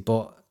Galaxy,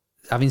 but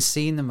having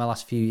seen them the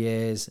last few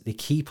years, they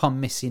keep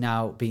on missing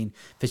out, being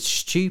for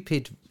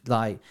stupid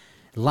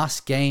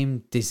last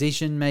game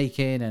decision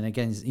making, and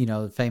against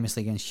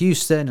famously against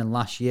Houston and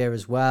last year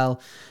as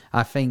well.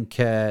 I think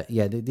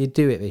they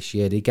do it this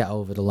year. They get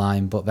over the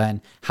line, but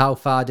then how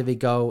far do they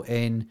go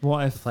in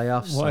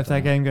playoffs? What if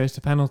their game goes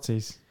to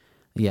penalties?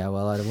 Yeah,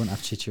 well, I wouldn't have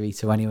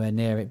Chicharito anywhere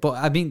near it. But,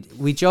 I mean,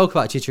 we joke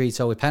about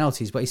Chicharito with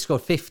penalties, but he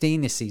scored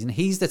 15 this season.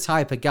 He's the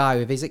type of guy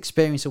with his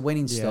experience of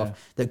winning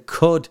stuff that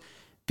could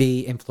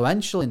be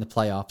influential in the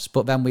playoffs.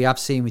 But then we have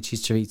seen with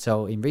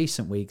Chicharito in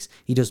recent weeks,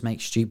 he does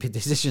make stupid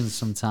decisions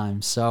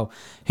sometimes. So,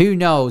 who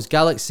knows?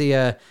 Galaxy,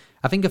 I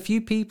think a few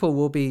people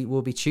will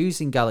be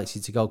choosing Galaxy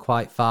to go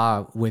quite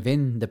far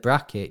within the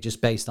bracket just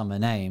based on the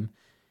name.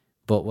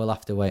 But we'll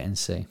have to wait and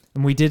see.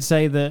 And we did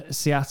say that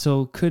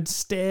Seattle could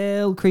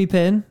still creep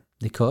in.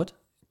 They could.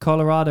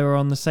 Colorado are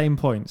on the same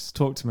points.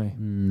 Talk to me.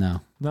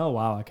 No. No,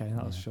 wow, okay,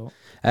 that was short.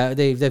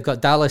 They've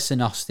got Dallas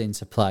and Austin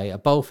to play.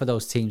 Both of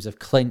those teams have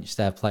clinched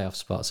their playoff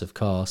spots, of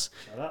course.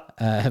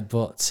 I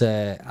don't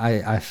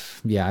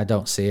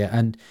see it.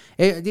 And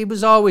it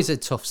was always a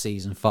tough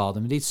season for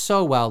them. They did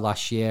so well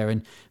last year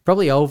and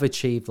probably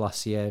overachieved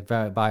last year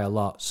by a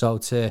lot. So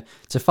to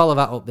follow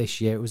that up this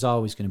year, it was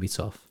always going to be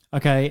tough.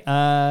 Okay,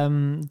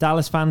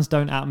 Dallas fans,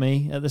 don't at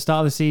me. At the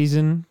start of the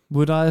season,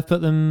 would I have put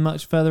them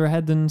much further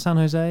ahead than San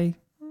Jose?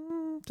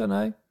 Don't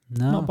know.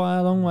 No. Not by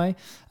a long way.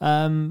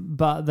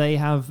 But they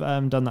have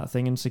done that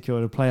thing and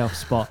secured a playoff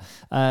spot.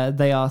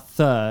 They are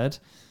 3rd,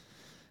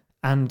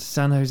 and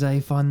San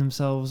Jose find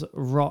themselves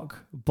rock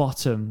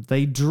bottom.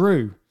 They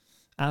drew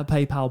at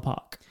PayPal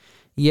Park.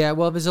 Yeah,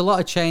 well, there's a lot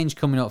of change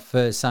coming up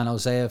for San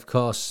Jose. Of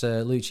course,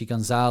 Luchi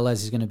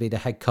Gonzalez is going to be the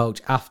head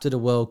coach after the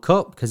World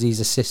Cup because he's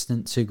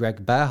assistant to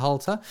Greg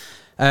Berhalter.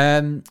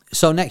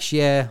 So next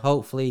year,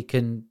 hopefully, he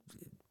can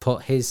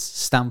put his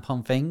stamp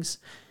on things.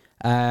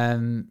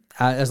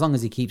 As long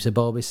as he keeps a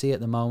Bobisi at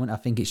the moment, I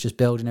think it's just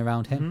building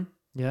around him.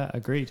 Yeah,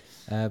 agreed.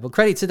 But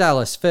credit to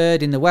Dallas,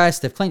 third in the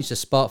West. They've clinched a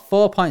spot,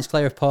 4 points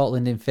clear of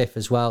Portland in fifth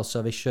as well,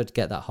 so they should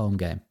get that home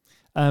game.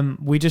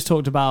 We just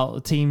talked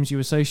about teams you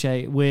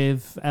associate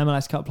with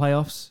MLS Cup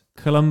playoffs.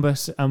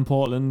 Columbus and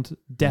Portland,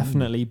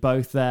 definitely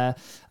both there.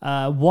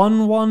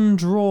 1-1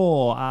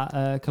 draw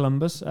at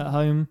Columbus at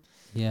home.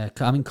 Yeah,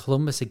 I mean,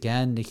 Columbus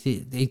again,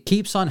 it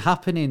keeps on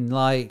happening.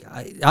 Like,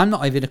 I'm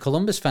not even a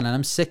Columbus fan, and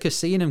I'm sick of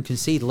seeing them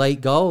concede late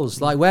goals.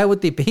 Like, where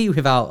would they be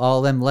without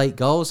all them late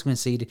goals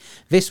conceded?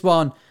 This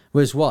one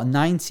was,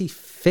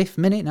 95th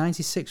minute,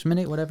 96th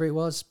minute, whatever it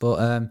was.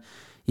 But,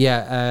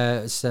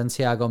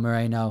 Santiago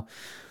Moreno,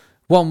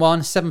 1-1,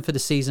 7th for the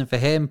season for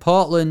him.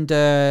 Portland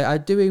they're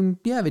doing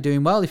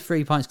well. They're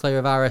 3 points clear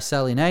of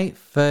RSL in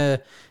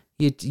 8th.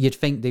 You'd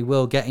think they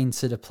will get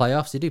into the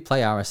playoffs. They do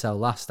play RSL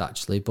last,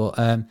 actually, but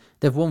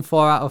they've won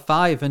 4 out of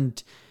 5.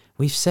 And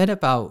we've said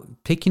about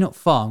picking up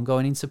form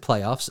going into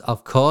playoffs.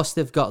 Of course,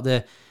 they've got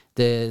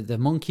the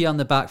monkey on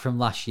the back from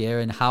last year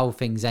and how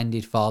things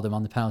ended for them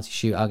on the penalty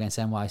shootout against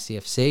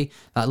NYCFC.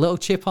 That little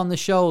chip on the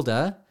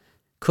shoulder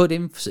could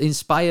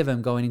inspire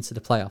them going into the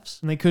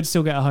playoffs. And they could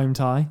still get a home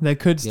tie. There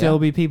could still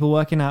be people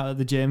working out at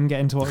the gym,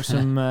 getting to watch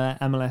some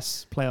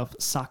MLS playoff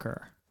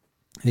soccer.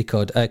 They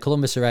could.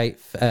 Columbus are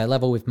 8th,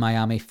 level with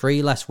Miami.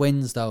 3 less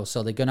wins, though,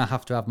 so they're going to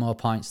have more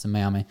points than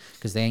Miami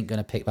because they ain't going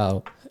to pick that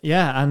up.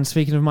 Yeah, and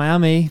speaking of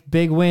Miami,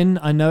 big win.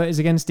 I know it is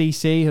against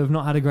DC, who have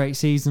not had a great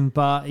season,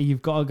 but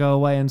you've got to go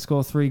away and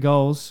score 3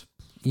 goals.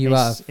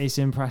 It's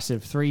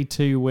impressive.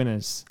 3-2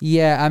 winners.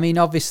 Yeah, I mean,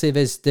 obviously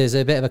there's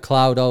a bit of a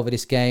cloud over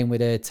this game with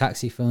a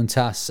Taxi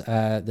Funtas,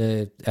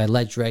 the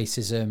alleged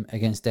racism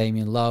against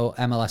Damian Lowe.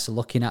 MLS are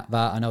looking at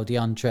that. I know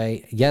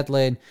DeAndre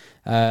Yedlin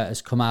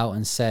has come out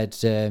and said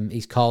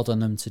he's called on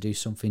them to do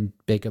something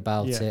big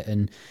about it.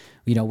 And,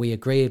 we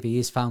agree if he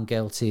is found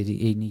guilty,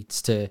 he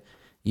needs to,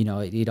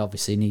 it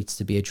obviously needs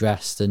to be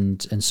addressed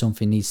and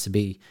something needs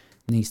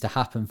to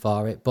happen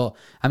for it. But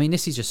I mean,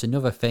 this is just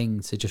another thing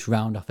to just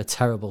round off a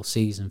terrible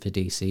season for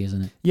DC,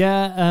 isn't it?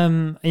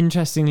 Yeah.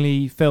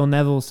 Interestingly, Phil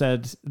Neville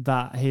said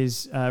that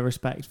his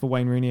respect for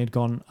Wayne Rooney had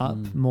gone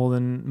up more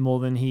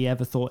than he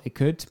ever thought it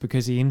could,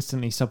 because he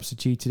instantly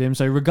substituted him.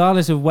 So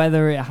regardless of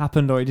whether it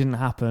happened or it didn't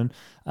happen,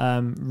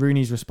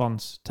 Rooney's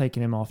response,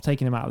 taking him out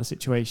of the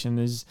situation,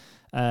 is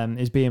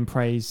being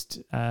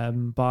praised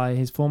by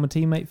his former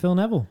teammate Phil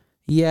Neville.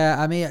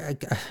 Yeah, I mean,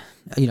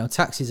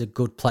 Taxi's a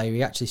good player.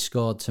 He actually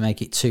scored to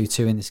make it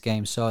 2-2 in this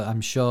game. So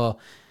I'm sure,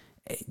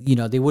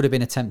 there would have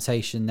been a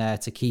temptation there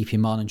to keep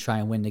him on and try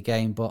and win the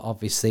game. But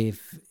obviously,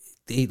 if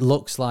it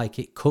looks like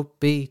it could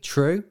be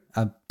true,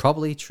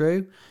 probably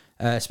true,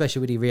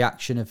 especially with the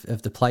reaction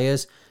of the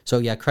players. So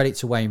yeah, credit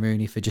to Wayne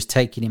Rooney for just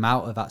taking him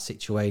out of that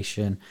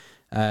situation.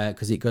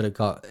 Because it could have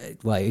got,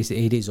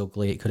 it is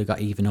ugly. It could have got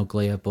even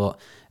uglier. But,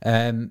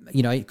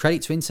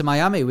 credit to Inter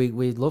Miami.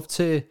 We'd love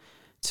to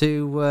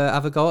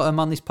have a go at them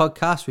on this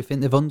podcast. We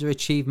think they've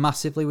underachieved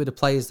massively with the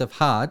players they've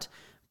had,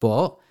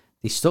 but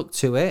they stuck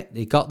to it.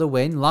 They got the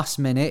win last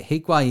minute.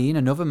 Higuain,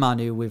 another man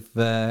who we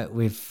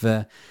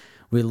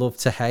love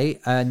to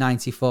hate,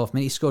 94th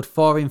minute. He scored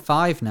 4 in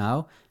 5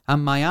 now,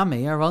 and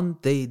Miami are on.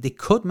 They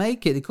could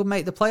make it. They could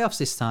make the playoffs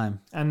this time,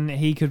 and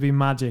he could be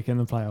magic in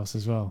the playoffs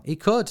as well. He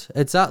could,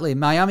 exactly.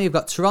 Miami have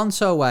got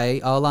Toronto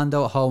away,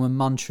 Orlando at home, and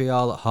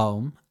Montreal at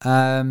home.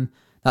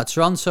 That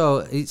Toronto,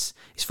 it's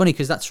funny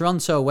because that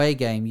Toronto away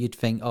game, you'd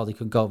think, they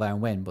could go there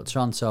and win. But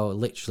Toronto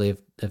literally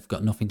have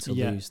got nothing to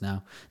lose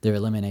now. They're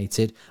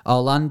eliminated.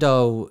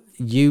 Orlando,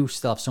 you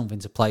still have something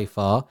to play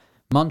for.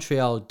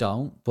 Montreal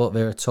don't, but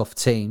they're a tough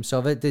team.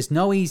 So there's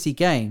no easy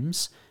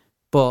games,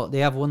 but they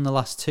have won the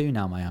last 2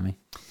 now, Miami.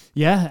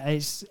 Yeah,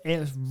 it's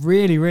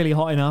really, really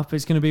hotting up.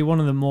 It's going to be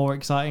one of the more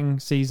exciting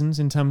seasons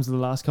in terms of the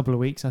last couple of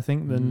weeks, I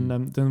think,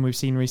 than we've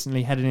seen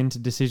recently heading into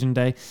decision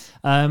day.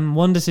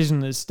 One decision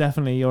that's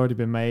definitely already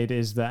been made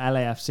is that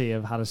LAFC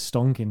have had a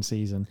stonking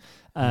season.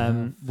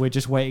 We're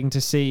just waiting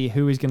to see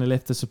who is going to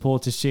lift the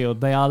Supporters'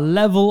 Shield. They are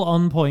level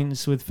on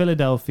points with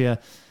Philadelphia.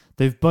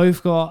 They've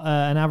both got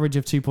an average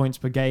of 2 points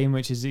per game,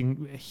 which is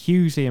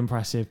hugely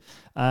impressive.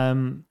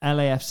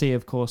 LAFC,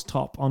 of course,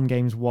 top on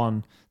games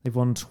won. They've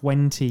won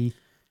 20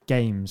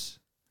 games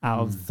out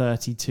of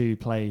 32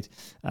 played.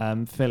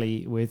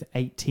 Philly with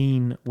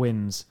 18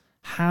 wins.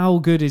 How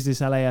good is this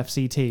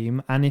LAFC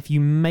team? And if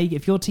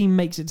your team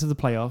makes it to the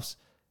playoffs,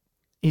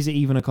 is it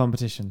even a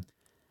competition?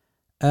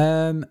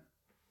 In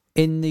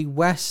the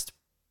West,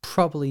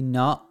 probably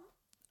not.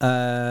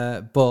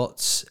 But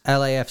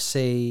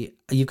LAFC,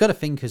 you've got to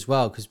think as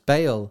well, because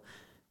Bale,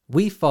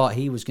 we thought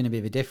he was going to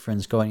be the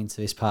difference going into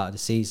this part of the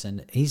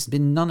season. He's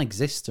been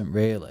non-existent,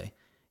 really.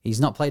 He's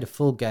not played a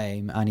full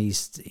game, and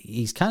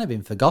he's kind of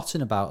been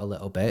forgotten about a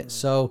little bit.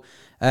 So,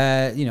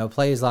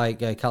 players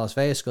like Carlos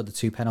Vela scored the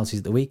 2 penalties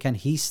at the weekend.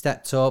 He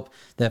stepped up.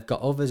 They've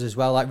got others as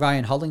well, like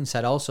Ryan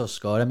Hollingshead also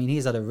scored. I mean,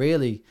 he's had a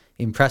really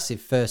impressive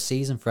first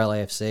season for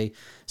LAFC.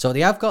 So they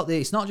have got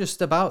it's not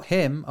just about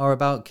him or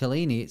about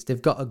Chiellini.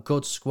 They've got a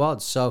good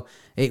squad. So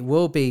it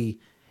will be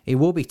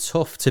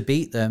tough to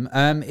beat them.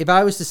 If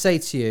I was to say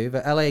to you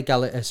that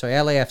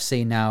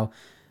LAFC now,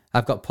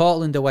 I've got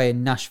Portland away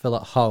and Nashville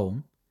at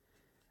home.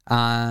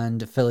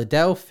 And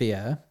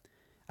Philadelphia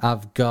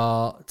have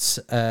got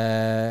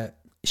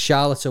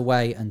Charlotte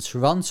away and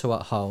Toronto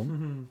at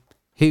home.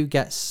 Who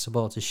gets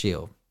Supporters'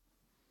 Shield?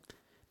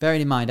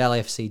 Bearing in mind,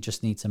 LAFC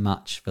just need to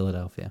match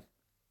Philadelphia.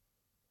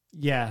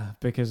 Yeah,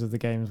 because of the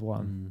games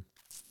won.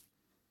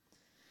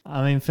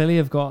 I mean, Philly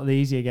have got the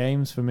easier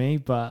games for me,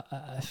 but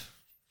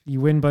you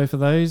win both of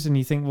those and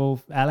you think,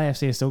 well,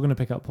 LAFC are still going to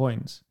pick up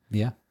points.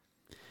 Yeah.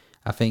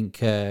 I think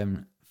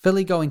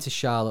Philly going to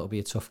Charlotte will be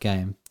a tough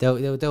game.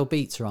 They'll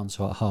beat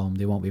Toronto at home.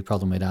 There won't be a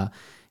problem with that.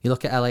 You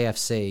look at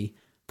LAFC,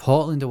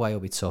 Portland away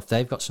will be tough.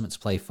 They've got something to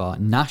play for.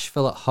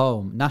 Nashville at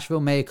home. Nashville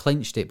may have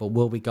clinched it, but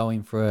will be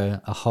going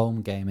for a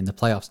home game in the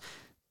playoffs.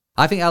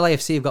 I think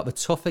LAFC have got the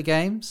tougher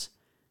games,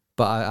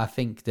 but I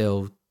think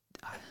they'll...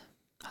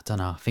 I don't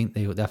know. I think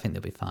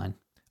they'll be fine.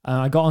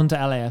 I got onto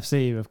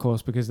LAFC, of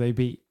course, because they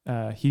beat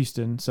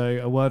Houston. So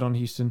a word on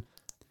Houston,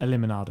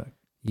 eliminado.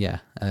 Yeah,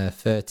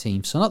 third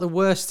team. So not the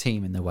worst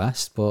team in the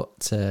West, but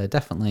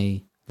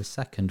definitely the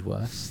second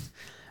worst.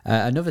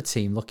 Another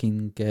team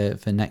looking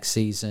for next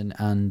season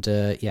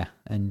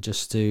and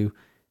just do,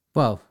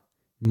 well,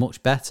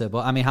 much better.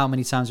 But I mean, how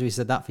many times have we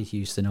said that for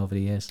Houston over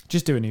the years?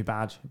 Just do a new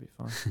badge. It'll be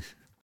fine.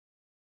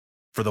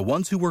 For the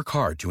ones who work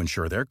hard to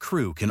ensure their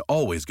crew can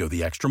always go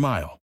the extra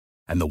mile,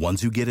 and the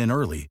ones who get in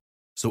early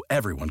so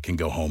everyone can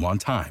go home on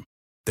time,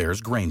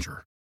 there's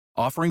Grainger,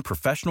 offering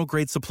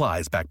professional-grade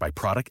supplies backed by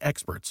product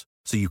experts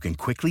so you can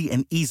quickly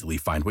and easily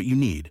find what you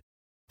need.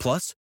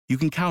 Plus, you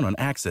can count on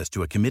access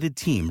to a committed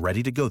team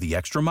ready to go the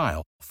extra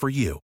mile for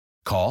you.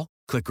 Call,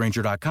 click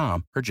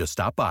Grainger.com, or just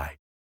stop by.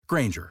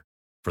 Grainger,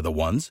 for the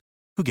ones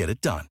who get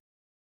it done.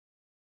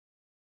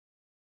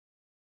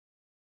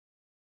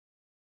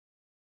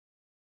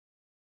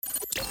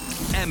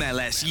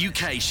 MLS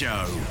UK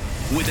Show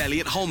with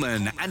Elliot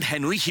Holman and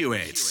Henry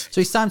Hewitt.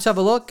 So it's time to have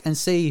a look and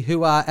see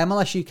who our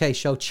MLS UK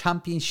Show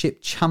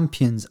Championship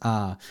champions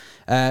are.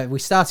 We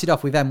started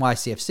off with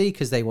NYCFC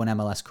because they won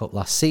MLS Cup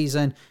last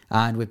season,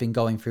 and we've been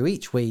going through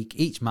each week,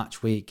 each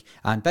match week,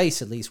 and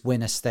basically it's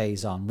winner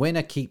stays on.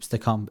 Winner keeps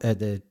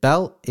the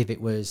belt if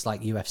it was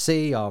like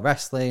UFC or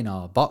wrestling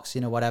or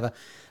boxing or whatever.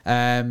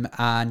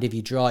 And if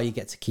you draw, you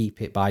get to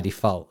keep it by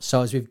default.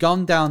 So as we've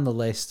gone down the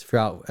list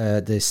throughout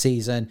the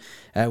season,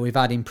 we've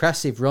had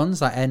impressive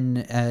runs like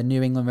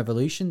New England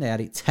Revolution. They had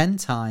it 10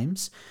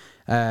 times.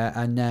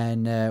 And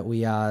then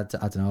we had,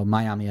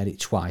 Miami had it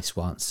twice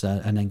once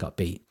and then got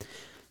beat.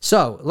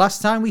 So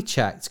last time we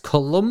checked,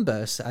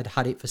 Columbus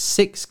had it for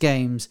 6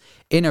 games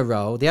in a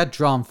row. They had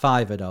drawn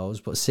 5 of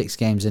those, but 6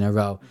 games in a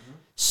row. Mm-hmm.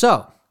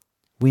 So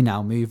we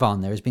now move on.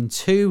 There has been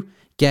 2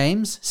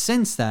 games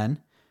since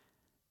then.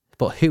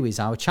 But who is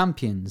our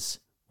champions?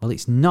 Well,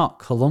 it's not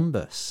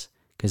Columbus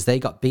because they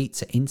got beat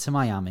to Inter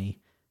Miami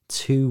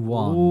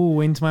 2-1.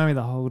 Ooh, Inter Miami,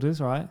 the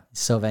holders, right?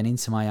 So then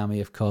Inter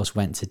Miami, of course,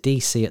 went to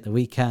DC at the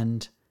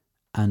weekend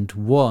and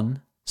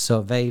won.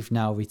 So they've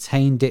now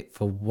retained it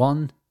for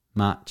 1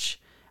 match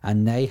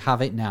and they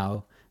have it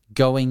now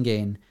going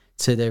in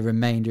to the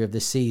remainder of the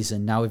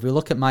season. Now, if we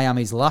look at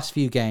Miami's last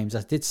few games,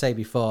 I did say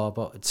before,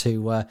 but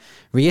to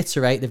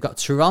reiterate, they've got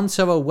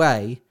Toronto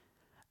away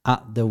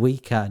at the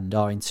weekend,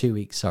 or in 2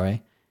 weeks,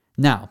 sorry.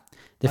 Now,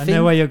 I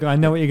know what you're going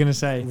to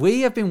say.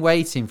 We have been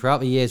waiting throughout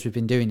the years we've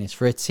been doing this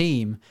for a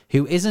team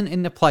who isn't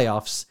in the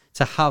playoffs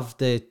to have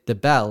the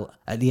belt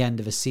at the end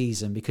of a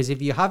season. Because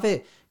if you have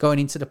it going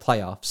into the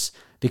playoffs,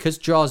 because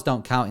draws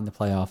don't count in the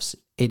playoffs,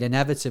 it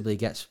inevitably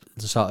gets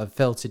sort of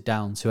filtered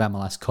down to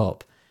MLS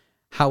Cup.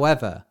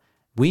 However,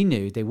 we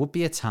knew there would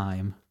be a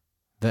time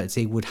that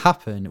it would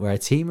happen where a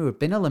team who had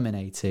been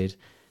eliminated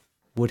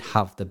would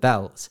have the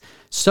belt.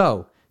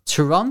 So,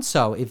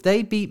 Toronto, if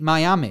they beat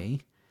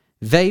Miami,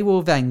 they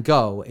will then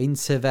go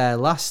into their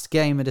last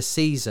game of the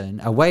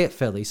season away at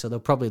Philly, so they'll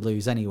probably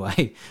lose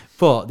anyway,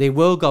 but they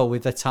will go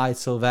with the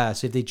title there.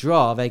 So if they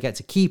draw, they get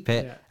to keep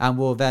it, and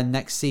will then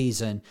next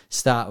season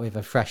start with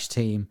a fresh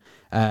team.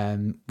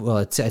 They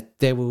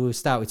will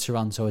start with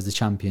Toronto as the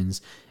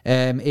champions.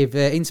 If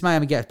Inter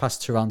Miami gets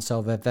past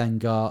Toronto, they've then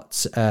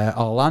got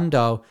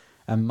Orlando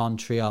and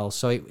Montreal.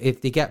 So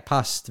if they get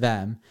past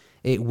them,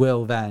 it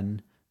will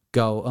then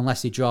go,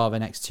 unless they draw the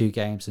next 2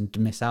 games and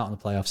miss out on the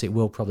playoffs, it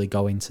will probably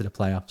go into the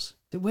playoffs.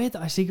 Is it weird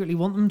that I secretly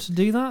want them to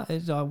do that?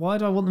 Why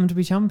do I want them to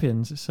be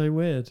champions? It's so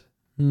weird.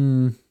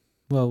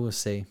 Well, we'll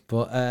see.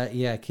 But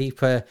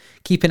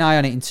keep an eye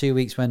on it in 2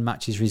 weeks when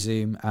matches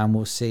resume, and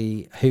we'll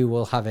see who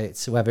will have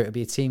it, whether it'll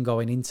be a team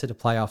going into the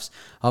playoffs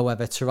or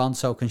whether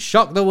Toronto can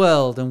shock the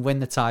world and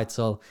win the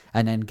title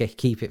and then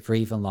keep it for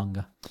even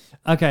longer.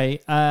 Okay,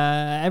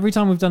 every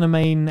time we've done a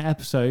main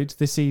episode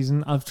this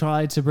season, I've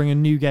tried to bring a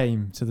new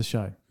game to the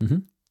show. Mm-hmm.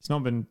 It's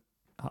not been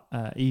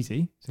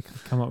easy to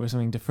come up with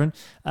something different,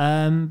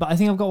 but I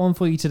think I've got one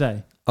for you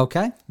today.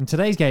 Okay. And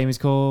today's game is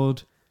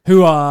called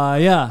Who Are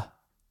Ya?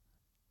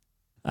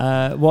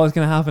 What's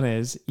going to happen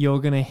is you're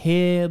going to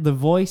hear the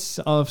voice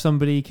of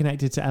somebody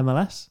connected to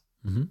MLS,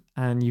 mm-hmm.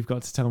 and you've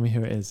got to tell me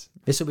who it is.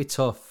 This will be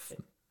tough.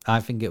 I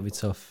think it'll be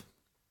tough.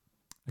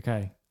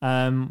 Okay.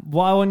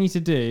 What I want you to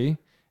do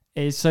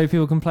is, so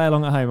people can play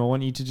along at home, I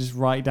want you to just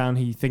write down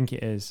who you think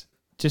it is.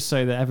 just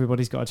so that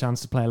everybody's got a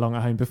chance to play along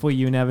at home before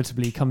you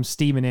inevitably come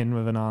steaming in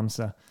with an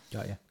answer.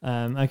 Got you.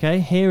 Okay,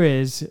 here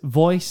is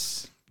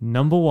voice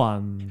number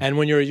 1. And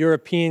when you're a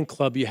European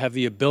club, you have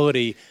the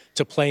ability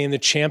to play in the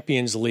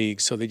Champions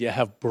League so that you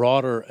have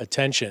broader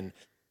attention.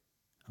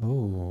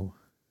 Oh.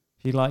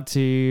 If you'd like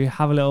to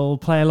have a little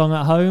play along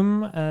at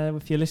home,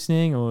 if you're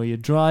listening, or you're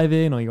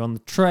driving, or you're on the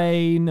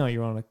train, or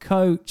you're on a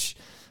coach,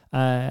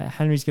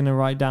 Henry's going to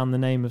write down the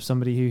name of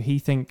somebody who he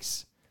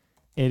thinks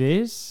it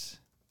is.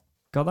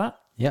 Got that?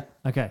 Yep.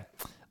 Okay.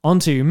 On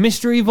to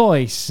mystery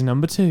voice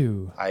number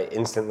 2. I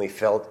instantly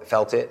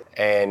felt it,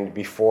 and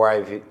before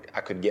I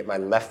could get my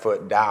left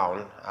foot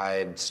down, I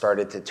had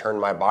started to turn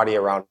my body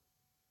around.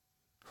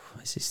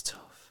 This is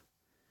tough.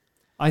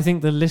 I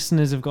think the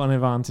listeners have got an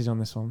advantage on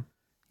this one.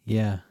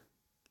 Yeah.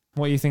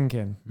 What are you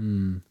thinking?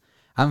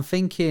 I'm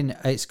thinking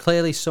it's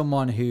clearly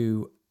someone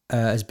who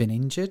has been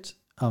injured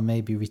or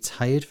maybe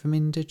retired from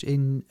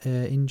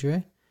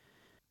injury.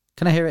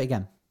 Can I hear it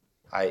again?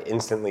 I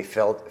instantly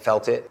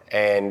felt it,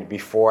 and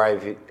before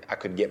I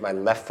could get my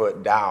left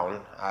foot down,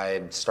 I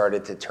had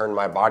started to turn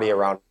my body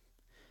around.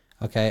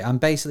 Okay, I'm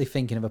basically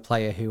thinking of a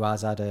player who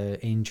has had an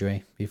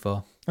injury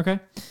before. Okay.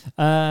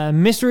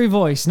 Mystery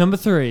voice number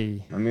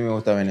 3. A mí me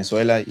gusta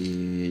Venezuela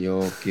y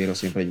yo quiero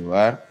siempre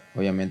ayudar,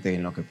 obviamente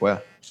en lo que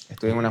pueda.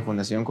 Estoy en una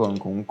fundación con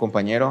un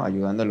compañero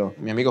ayudándolo,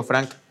 mi amigo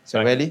Frank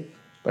Cervelli,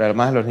 para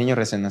más los niños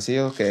recién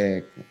nacidos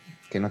que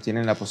no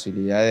tienen la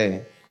posibilidad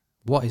de...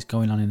 What is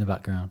going on in the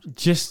background?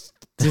 Just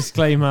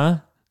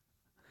disclaimer,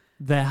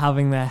 they're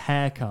having their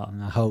hair cut.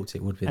 I hoped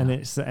it would be And that.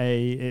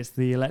 it's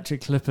the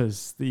electric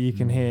clippers that you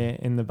can hear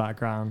in the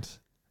background.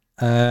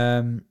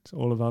 Um, It's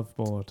all above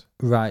board.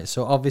 right,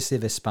 so obviously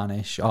they're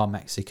Spanish or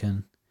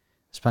Mexican.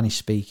 Spanish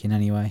speaking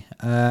anyway.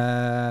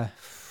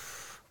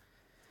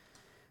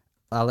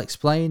 I'll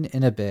explain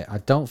in a bit. I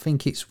don't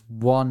think it's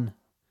one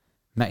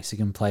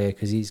Mexican player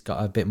because he's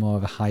got a bit more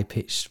of a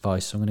high-pitched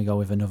voice, so I'm going to go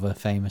with another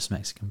famous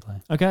Mexican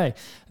player. Okay.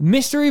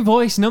 Mystery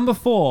voice number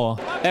 4.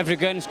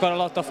 African score a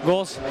lot of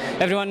goals.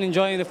 Everyone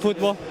enjoying the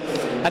football.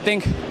 I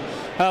think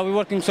we're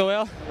working so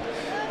well.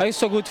 It's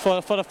so good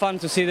for the fun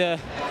to see the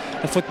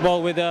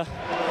football with a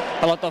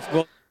lot of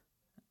goals.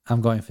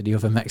 I'm going for the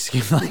other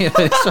Mexican player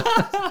for this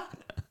one.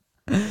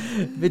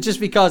 But just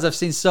because I've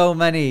seen so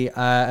many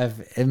of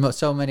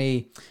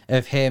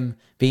him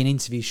being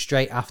interviewed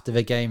straight after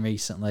the game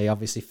recently,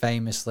 obviously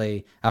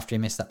famously after he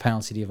missed that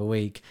penalty the other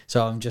week.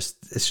 So I'm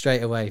just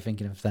straight away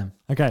thinking of them.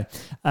 Okay.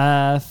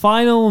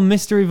 Final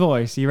mystery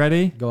voice. You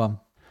ready? Go on.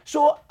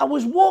 So I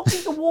was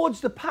walking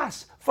towards the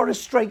pass for a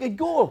striker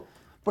goal,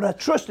 but I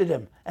trusted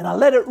him and I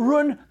let it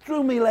run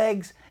through my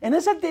legs. And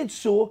as I did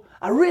so,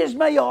 I raised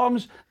my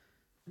arms.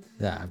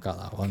 Yeah, I've got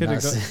that one. Could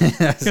have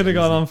That's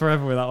gone on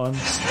forever with that one.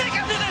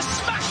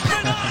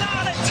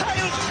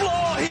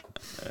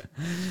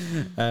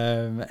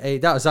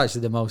 That was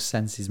actually the most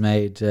sense he's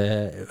made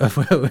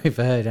we've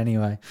heard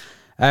anyway.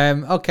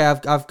 Okay,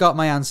 I've got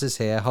my answers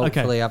here.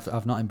 Hopefully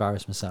I've not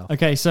embarrassed myself.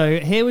 Okay, so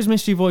here was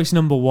mystery voice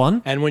number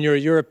 1. And when you're a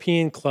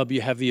European club,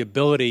 you have the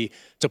ability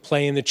to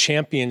play in the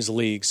Champions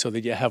League so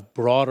that you have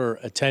broader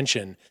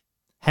attention.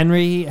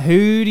 Henry,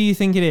 who do you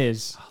think it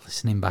is?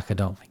 Listening back, I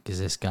don't think is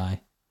this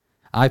guy.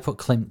 I put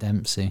Clint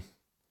Dempsey.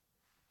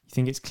 You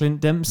think it's Clint I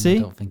Dempsey?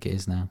 don't think it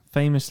is now.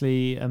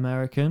 Famously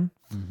American.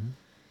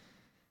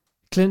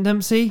 Clint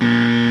Dempsey?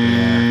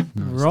 Yeah,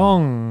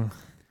 Wrong.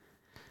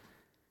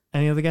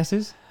 Any other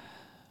guesses?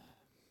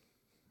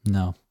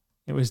 No.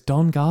 It was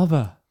Don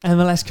Garber,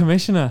 MLS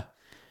commissioner.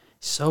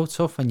 So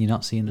tough when you're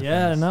not seeing the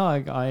Yeah, face. no,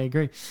 I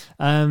agree.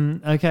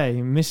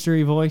 Okay,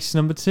 mystery voice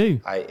number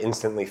 2. I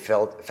instantly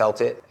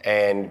felt it,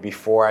 and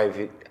before I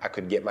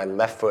could get my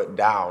left foot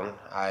down,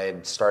 I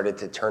had started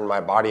to turn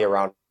my body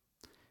around.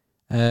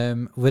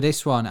 With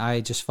this one,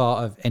 I just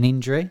thought of an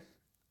injury,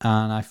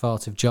 and I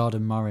thought of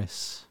Jordan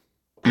Morris.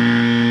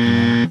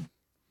 That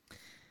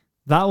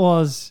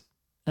was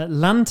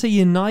Atlanta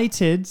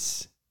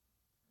United's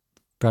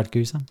Brad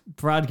Guzan.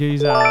 Brad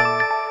Guzan.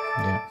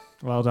 Yeah.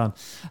 Well done.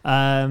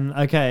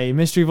 Okay,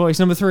 mystery voice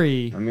number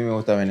 3. A mí me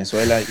gusta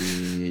Venezuela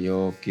y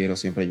yo quiero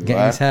siempre ayudar.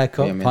 Getting his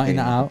haircut, obviamente pointing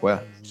that en lo out. que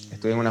pueda.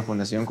 Estoy en una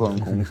fundación con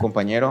un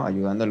compañero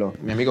ayudándolo,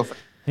 mi amigo Frank.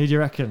 Who do you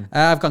reckon?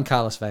 I've gone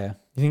Carlos Vela.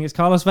 You think it's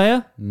Carlos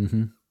Vela?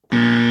 Mm-hmm.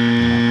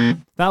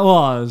 That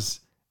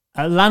was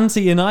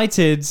Atlanta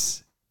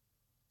United's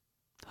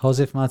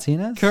Josef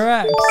Martinez?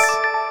 correct.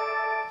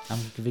 I'm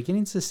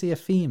beginning to see a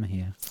theme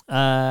here.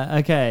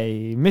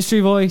 Okay, mystery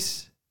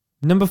voice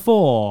number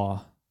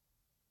 4.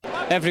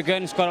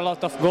 African score a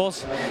lot of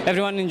goals.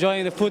 Everyone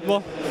enjoying the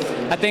football.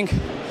 I think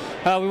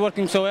we're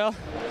working so well.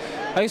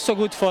 It's so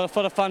good for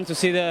the fun to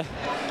see the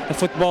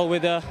football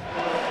with a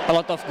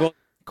lot of goals.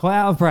 Quite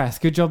out of breath.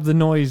 Good job the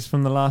noise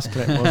from the last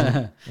clip, wasn't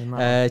it? In that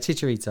one.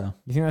 Chicharito.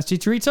 You think that's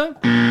Chicharito?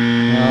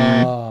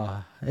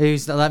 Oh,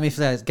 who's? Let me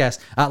guess.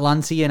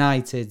 Atlanta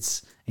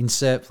United's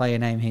insert player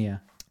name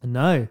here.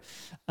 No.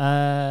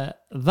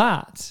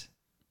 That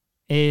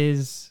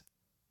is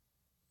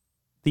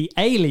the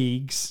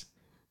A-League's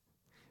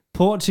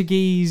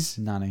Portuguese...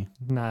 Nani.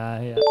 Nah,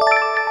 yeah.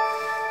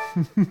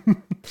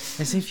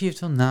 As if you've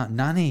done that,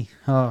 Nanny.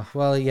 Oh,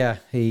 well, yeah,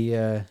 he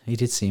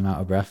did seem out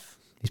of breath.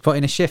 He's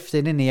putting a shift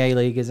in the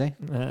A-League, is he?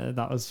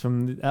 That was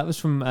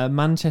from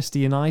Manchester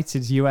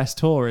United's US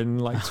tour in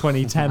like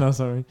 2010 or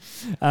something.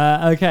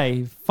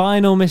 Okay,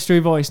 final mystery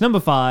voice, number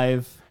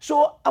 5.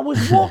 So I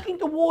was walking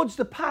towards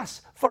the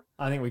pass for...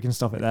 I think we can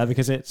stop it there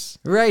because it's...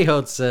 Ray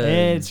Hudson.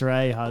 It's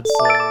Ray Hudson.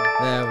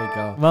 There we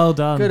go. Well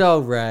done. Good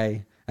old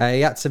Ray.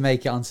 He had to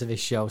make it onto this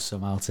show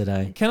somehow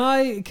today.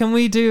 Can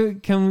you do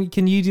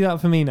that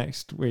for me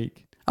next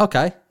week?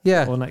 Okay,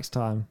 yeah. Or next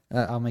time?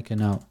 I'll make a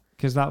note.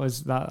 Because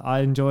I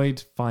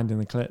enjoyed finding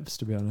the clips,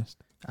 to be honest.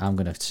 I'm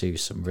going to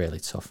choose some really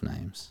tough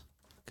names.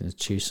 I'm going to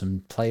choose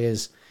some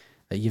players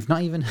that you've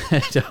not even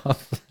heard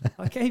of.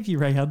 I gave you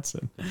Ray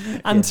Hudson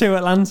and 2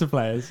 Atlanta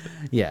players.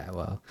 Yeah,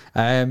 well,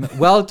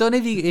 well done.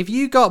 If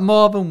you got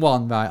more than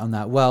one right on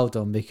that, well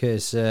done,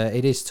 because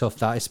it is tough,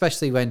 that,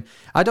 especially when,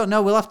 I don't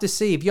know, we'll have to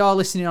see if you're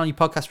listening on your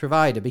podcast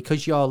provider,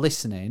 because you're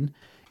listening,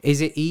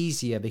 is it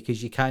easier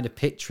because you're kind of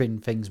picturing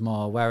things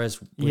more, whereas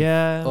with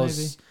us,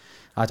 maybe.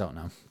 I don't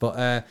know.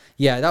 But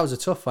yeah, that was a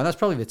tough one. That's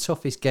probably the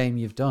toughest game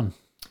you've done.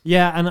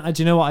 Yeah, and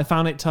do you know what? I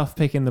found it tough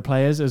picking the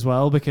players as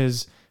well,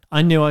 because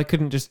I knew I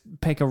couldn't just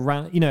pick a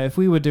random... if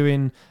we were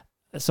doing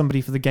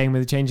somebody for the game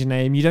with a change of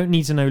name, you don't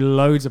need to know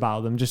loads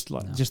about them, just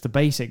the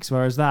basics,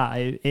 whereas that,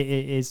 it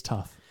is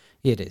tough.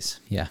 It is,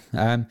 yeah.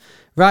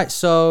 Right,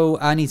 so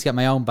I need to get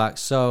my own back.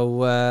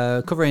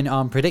 So covering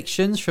on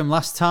predictions from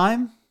last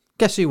time,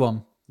 guess who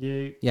won?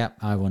 You. Yeah,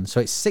 I won. So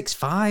it's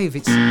 6-5.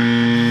 It's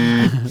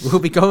we'll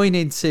be going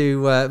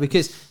into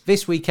because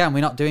this weekend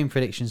we're not doing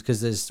predictions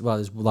because there's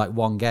like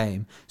one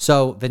game.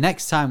 So the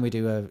next time we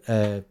do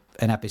an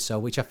episode,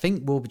 which I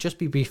think will just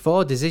be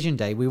before Decision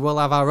Day, we will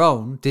have our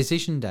own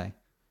Decision Day.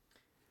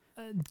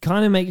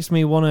 Kind of makes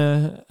me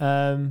want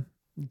to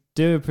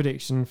do a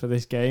prediction for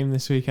this game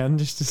this weekend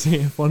just to see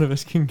if one of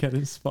us can get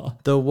a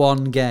spot. The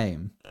one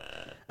game.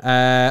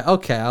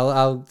 Okay,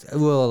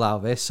 we'll allow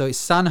this. So it's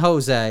San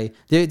Jose.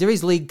 There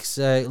is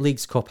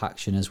Leagues Cup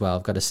action as well,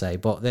 I've got to say.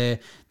 But the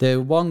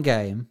one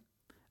game.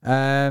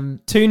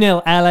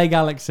 2-0 LA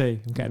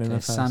Galaxy. I'm getting in there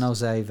first. San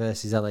Jose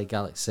versus LA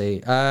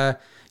Galaxy.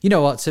 You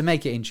know what? To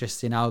make it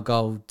interesting, I'll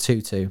go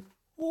 2-2.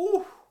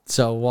 Ooh,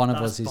 so one of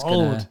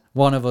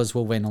us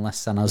will win unless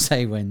San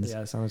Jose wins.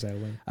 Yeah, San Jose will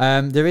win.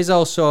 There is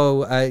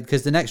also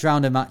because the next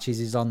round of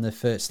matches is on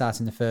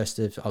starting the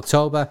 1st of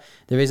October.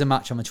 There is a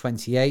match on the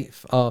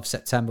 28th of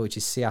September, which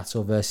is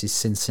Seattle versus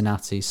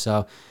Cincinnati.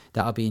 So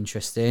that'll be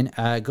interesting.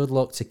 Good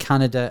luck to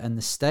Canada and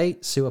the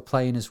States who are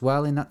playing as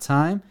well in that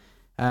time.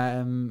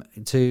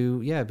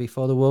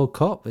 Before the World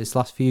Cup. This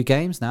last few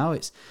games now,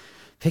 it's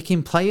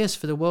picking players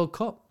for the World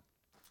Cup.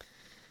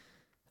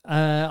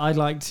 I'd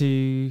like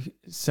to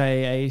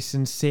say a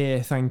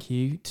sincere thank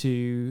you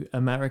to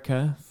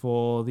America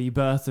for the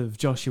birth of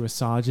Joshua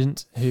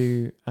Sargent,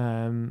 who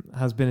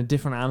has been a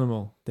different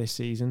animal this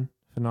season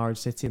for Norwich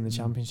City in the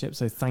Championship.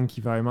 So thank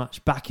you very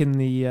much. Back in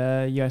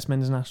the US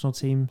men's national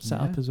team set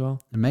up as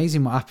well.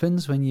 Amazing what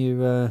happens when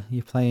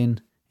you're playing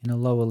in a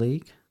lower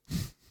league.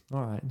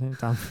 All right, don't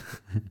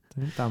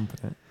dampen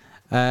it.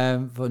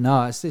 But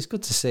no, it's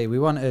good to see. We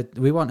want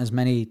as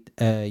many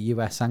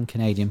US and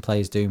Canadian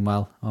players doing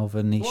well over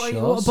in these shows.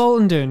 What are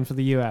Bolton doing for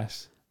the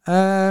US?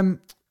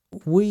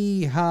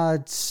 We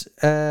had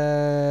Stuart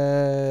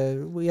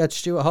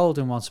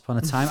Holden once upon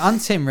a time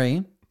and Tim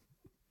Ream.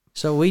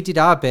 So we did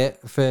our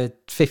bit for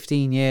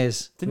 15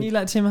 years. Didn't you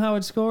let Tim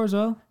Howard score as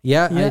well?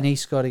 Yeah, and he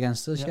scored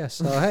against us. Yeah.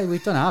 So hey,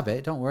 we've done our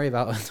bit. Don't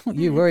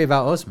you worry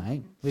about us,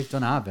 mate. We've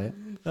done our bit.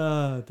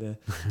 Oh dear.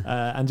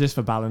 And just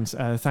for balance,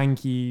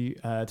 thank you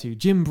to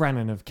Jim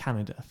Brennan of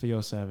Canada for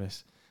your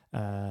service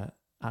at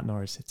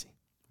Norwich City.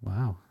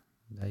 Wow.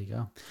 There you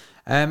go.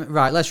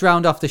 Right, let's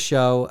round off the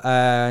show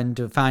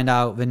and find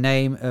out the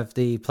name of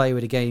the player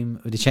with the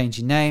game with the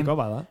changing name. Forgot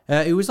about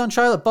that. He was on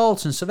trial at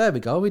Bolton, so there we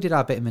go. We did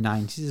our bit in the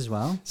 90s as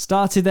well.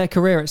 Started their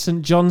career at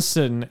St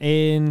Johnstone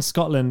in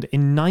Scotland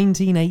in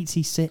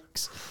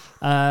 1986.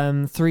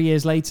 3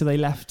 years later, they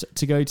left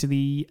to go to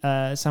the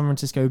San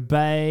Francisco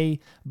Bay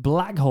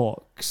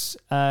Blackhawks.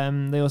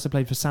 They also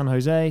played for San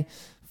Jose.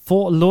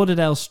 Fort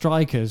Lauderdale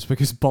Strikers,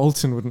 because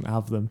Bolton wouldn't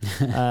have them.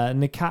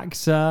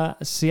 Necaxa,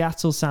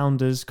 Seattle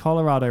Sounders,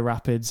 Colorado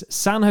Rapids,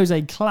 San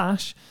Jose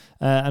Clash,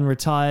 and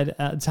retired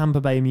at Tampa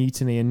Bay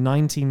Mutiny in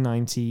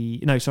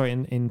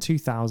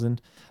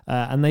 2000.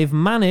 And they've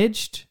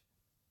managed,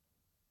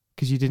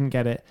 because you didn't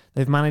get it,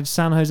 they've managed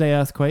San Jose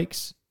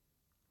Earthquakes,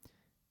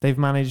 they've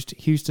managed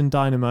Houston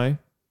Dynamo,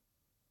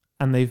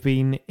 and they've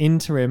been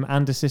interim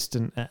and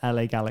assistant at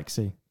LA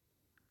Galaxy.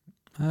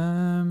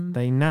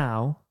 They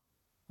now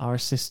are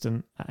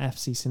assistant at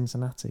FC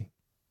Cincinnati.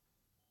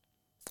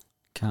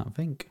 Can't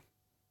think.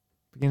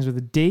 Begins with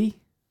a D.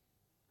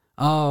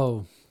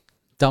 Oh,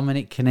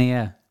 Dominic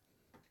Kinnear.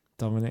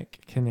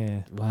 Dominic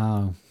Kinnear.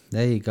 Wow,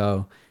 there you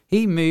go.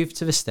 He moved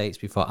to the States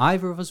before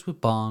either of us were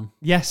born.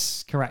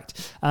 Yes,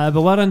 correct. But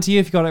well done to you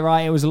if you got it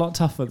right. It was a lot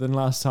tougher than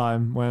last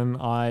time when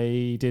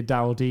I did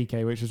Daryl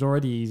DK, which was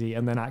already easy,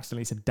 and then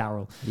accidentally said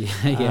Daryl.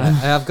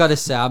 Yeah. I've got to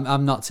say,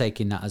 I'm not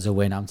taking that as a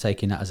win. I'm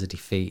taking that as a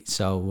defeat.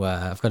 So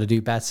I've got to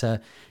do better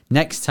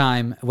next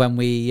time when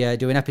we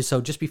do an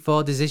episode just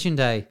before Decision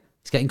Day.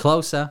 It's getting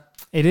closer.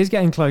 It is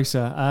getting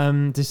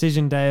closer.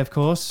 Decision Day, of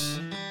course.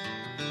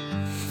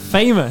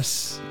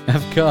 Famous.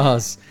 Of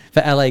course. For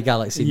LA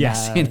Galaxy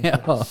messing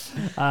it up.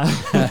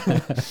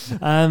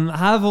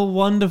 Have a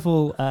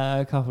wonderful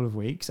couple of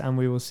weeks, and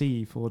we will see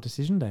you for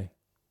Decision Day.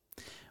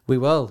 We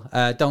will.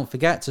 Don't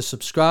forget to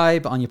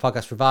subscribe on your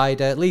podcast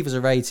provider. Leave us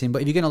a rating.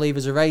 But if you're going to leave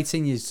us a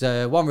rating, use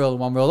one rule and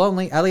one rule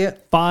only.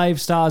 Elliot?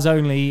 5 stars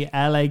only,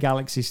 LA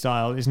Galaxy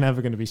style. It's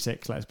never going to be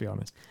 6, let's be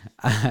honest.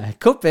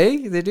 Could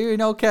be. They're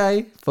doing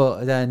okay.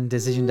 But then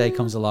Decision Day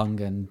comes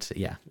along and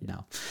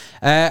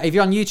if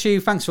you're on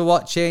YouTube, thanks for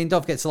watching.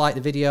 Don't forget to like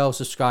the video,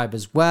 subscribe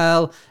as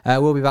well.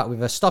 We'll be back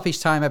with a stoppage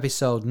time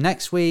episode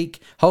next week.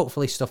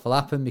 Hopefully stuff will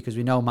happen because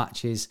we know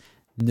matches...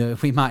 No,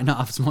 we might not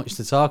have as much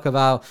to talk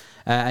about,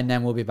 and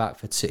then we'll be back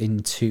in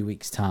 2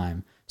 weeks'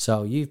 time.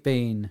 So you've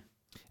been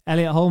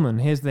Elliot Holman.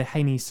 Here's the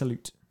Haney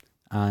salute,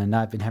 and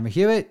I've been Henry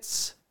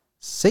Hewitt.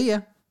 See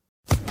ya.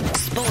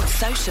 Sports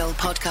Social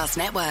Podcast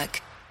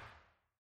Network.